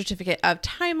Paul Rudd Certificate of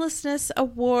Timelessness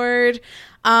Award.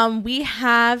 We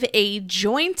have a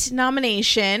joint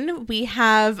nomination. We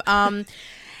have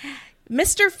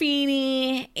Mr.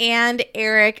 Feeney and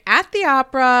Eric at the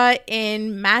opera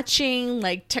in matching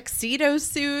like tuxedo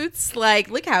suits. Like,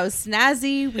 look how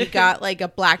snazzy. We got like a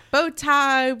black bow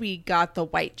tie. We got the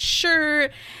white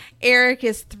shirt. Eric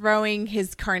is throwing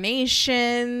his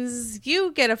carnations.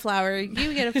 You get a flower.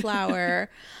 You get a flower.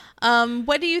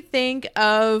 What do you think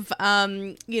of,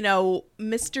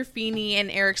 Mr. Feeney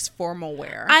and Eric's formal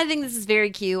wear? I think this is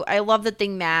very cute. I love that they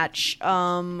match.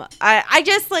 I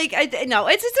just like, no,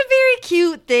 it's just a very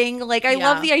cute thing. Like, I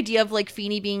love the idea of like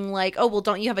Feeney being like, oh, well,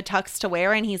 don't you have a tux to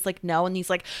wear? And he's like, no. And he's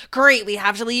like, great, we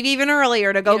have to leave even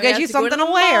earlier to go get you something to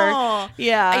wear.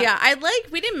 Yeah. Yeah.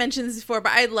 We didn't mention this before,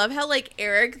 but I love how like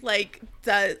Eric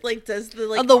does the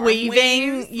like the arm waving.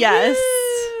 waves. Yes.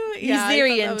 Woo! He's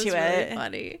very into it. Really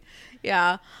funny.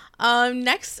 Yeah.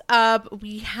 Next up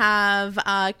we have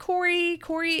Corey.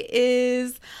 Corey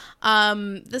is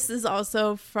this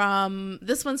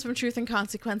one's from Truth and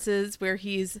Consequences, where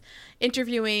he's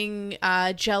interviewing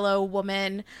Jello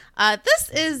woman. This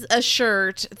is a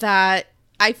shirt that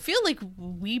I feel like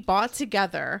we bought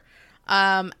together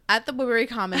at the Woodbury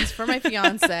Commons for my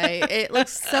fiance. It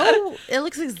looks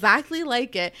exactly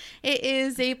like it. It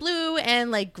is a blue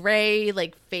and like gray,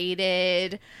 like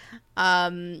faded,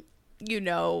 like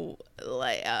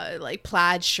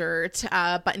plaid shirt,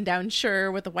 button down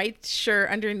shirt with a white shirt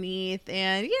underneath.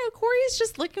 And, Corey's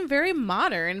just looking very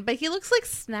modern, but he looks like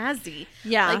snazzy.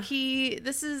 Yeah.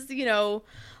 Like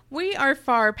we are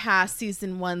far past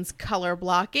season 1's color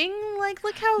blocking. Like,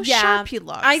 look how sharp he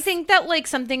looks. I think that, like,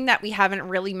 something that we haven't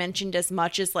really mentioned as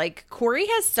much is, like, Corey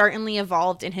has certainly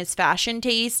evolved in his fashion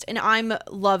taste, and I'm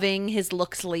loving his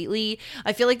looks lately.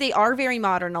 I feel like they are very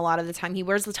modern a lot of the time. He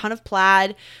wears a ton of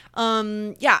plaid.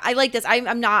 I like this.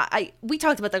 We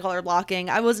talked about the color blocking.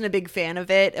 I wasn't a big fan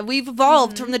of it. We've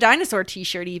evolved from the dinosaur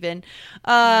t-shirt even.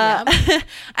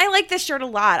 I like this shirt a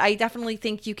lot. I definitely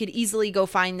think you could easily go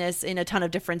find this in a ton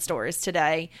of different stores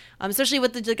today, especially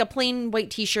with a plain white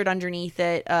t-shirt underneath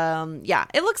it.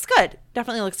 It looks good.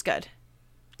 Definitely looks good.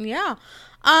 Yeah.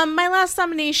 My last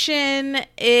nomination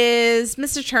is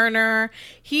Mr. Turner.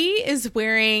 He is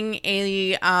wearing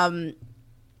a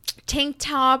tank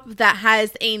top that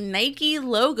has a Nike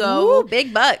logo. Ooh,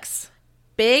 big bucks.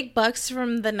 Big bucks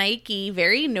from the Nike.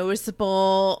 Very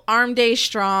noticeable. Arm Day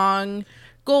Strong.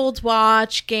 Gold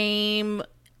watch. Game.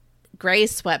 Gray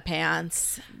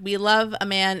sweatpants. We love a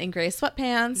man in gray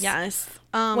sweatpants. Yes.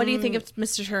 What do you think of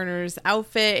Mr. Turner's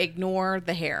outfit? Ignore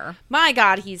the hair. My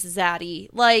God, he's zaddy.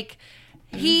 Like,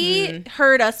 he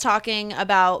heard us talking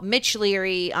about Mitch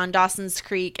Leary on Dawson's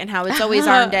Creek and how it's always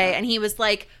arm day. And he was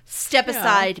like, step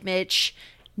aside, Mitch.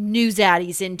 New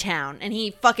zaddies in town. And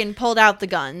he fucking pulled out the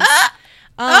guns.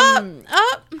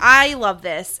 I love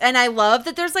this. And I love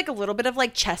that there's like a little bit of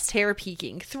like chest hair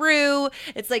peeking through.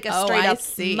 It's like a straight up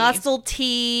muscle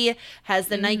tee, has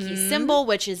the Nike symbol,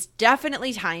 which is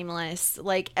definitely timeless.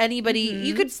 Like anybody,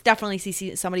 you could definitely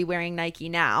see somebody wearing Nike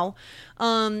now.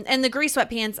 And the gray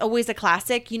sweatpants, always a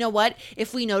classic. You know what?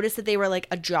 If we noticed that they were like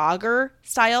a jogger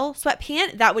style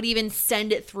sweatpant, that would even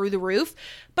send it through the roof.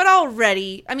 But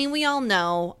already, I mean, we all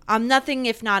know I'm nothing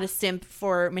if not a simp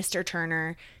for Mr.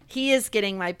 Turner. He is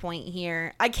getting my point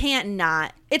here. I can't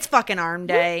not. It's fucking arm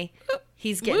day.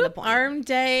 He's getting the point. Arm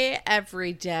day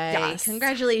every day. Yes.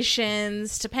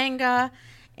 Congratulations, Topanga.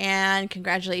 And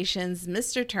congratulations,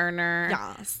 Mr.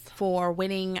 Turner, for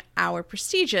winning our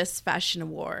prestigious fashion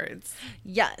awards.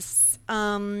 Yes.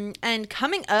 And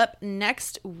coming up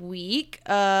next week,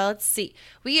 let's see.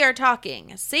 We are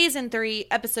talking Season 3,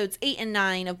 Episodes 8 and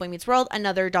 9 of Boy Meets World,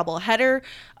 another double header.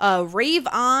 Rave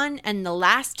On and The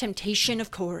Last Temptation of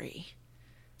Corey.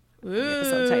 Ooh.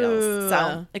 Episode titles.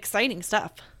 So, exciting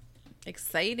stuff.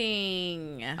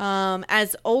 Exciting.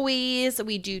 As always,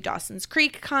 we do Dawson's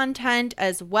Creek content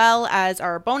as well as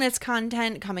our bonus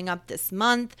content coming up this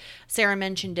month. Sarah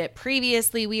mentioned it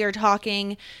previously. We are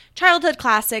talking childhood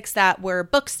classics that were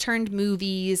books turned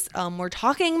movies. We're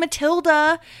talking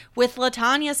Matilda with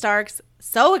LaTanya Starks.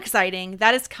 So exciting.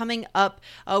 That is coming up.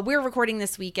 We're recording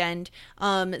this weekend.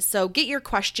 So get your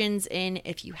questions in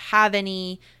if you have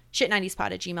any.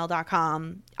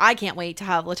 shit90spod@gmail.com. I can't wait to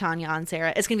have LaTanya on,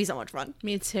 Sarah. It's going to be so much fun.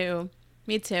 Me too.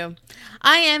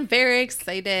 I am very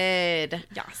excited.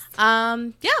 Yes.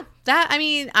 I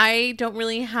don't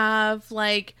really have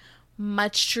like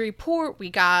much to report. We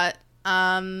got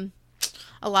a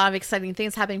lot of exciting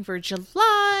things happening for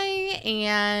July,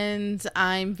 and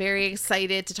I'm very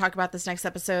excited to talk about this next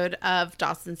episode of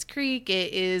Dawson's Creek.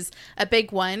 It is a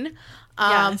big one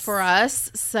for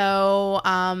us. So,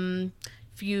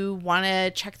 if you want to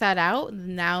check that out,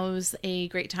 now's a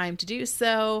great time to do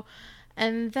so.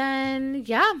 And then,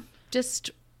 just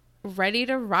ready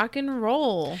to rock and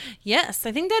roll. Yes,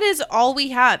 I think that is all we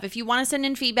have. If you want to send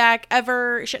in feedback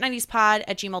ever,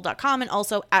 shit90spod@gmail.com and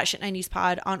also at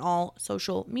shit90spod on all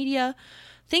social media.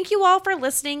 Thank you all for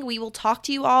listening. We will talk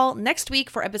to you all next week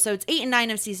for episodes 8 and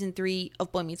 9 of season 3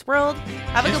 of Boy Meets World.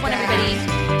 Have a good one, everybody.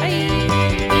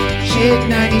 Bye. Hit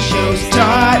 90 shows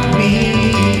taught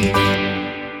me.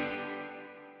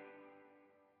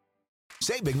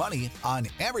 Save big money on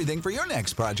everything for your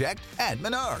next project at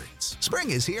Menards. Spring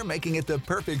is here, making it the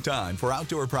perfect time for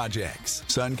outdoor projects.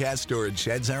 Suncast storage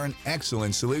sheds are an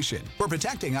excellent solution for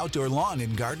protecting outdoor lawn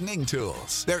and gardening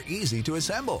tools. They're easy to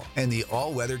assemble, and the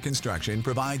all-weather construction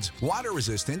provides water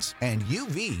resistance and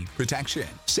UV protection.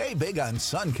 Save big on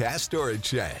Suncast storage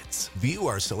sheds. View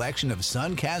our selection of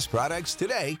Suncast products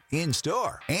today in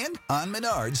store and on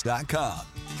Menards.com.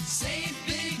 Save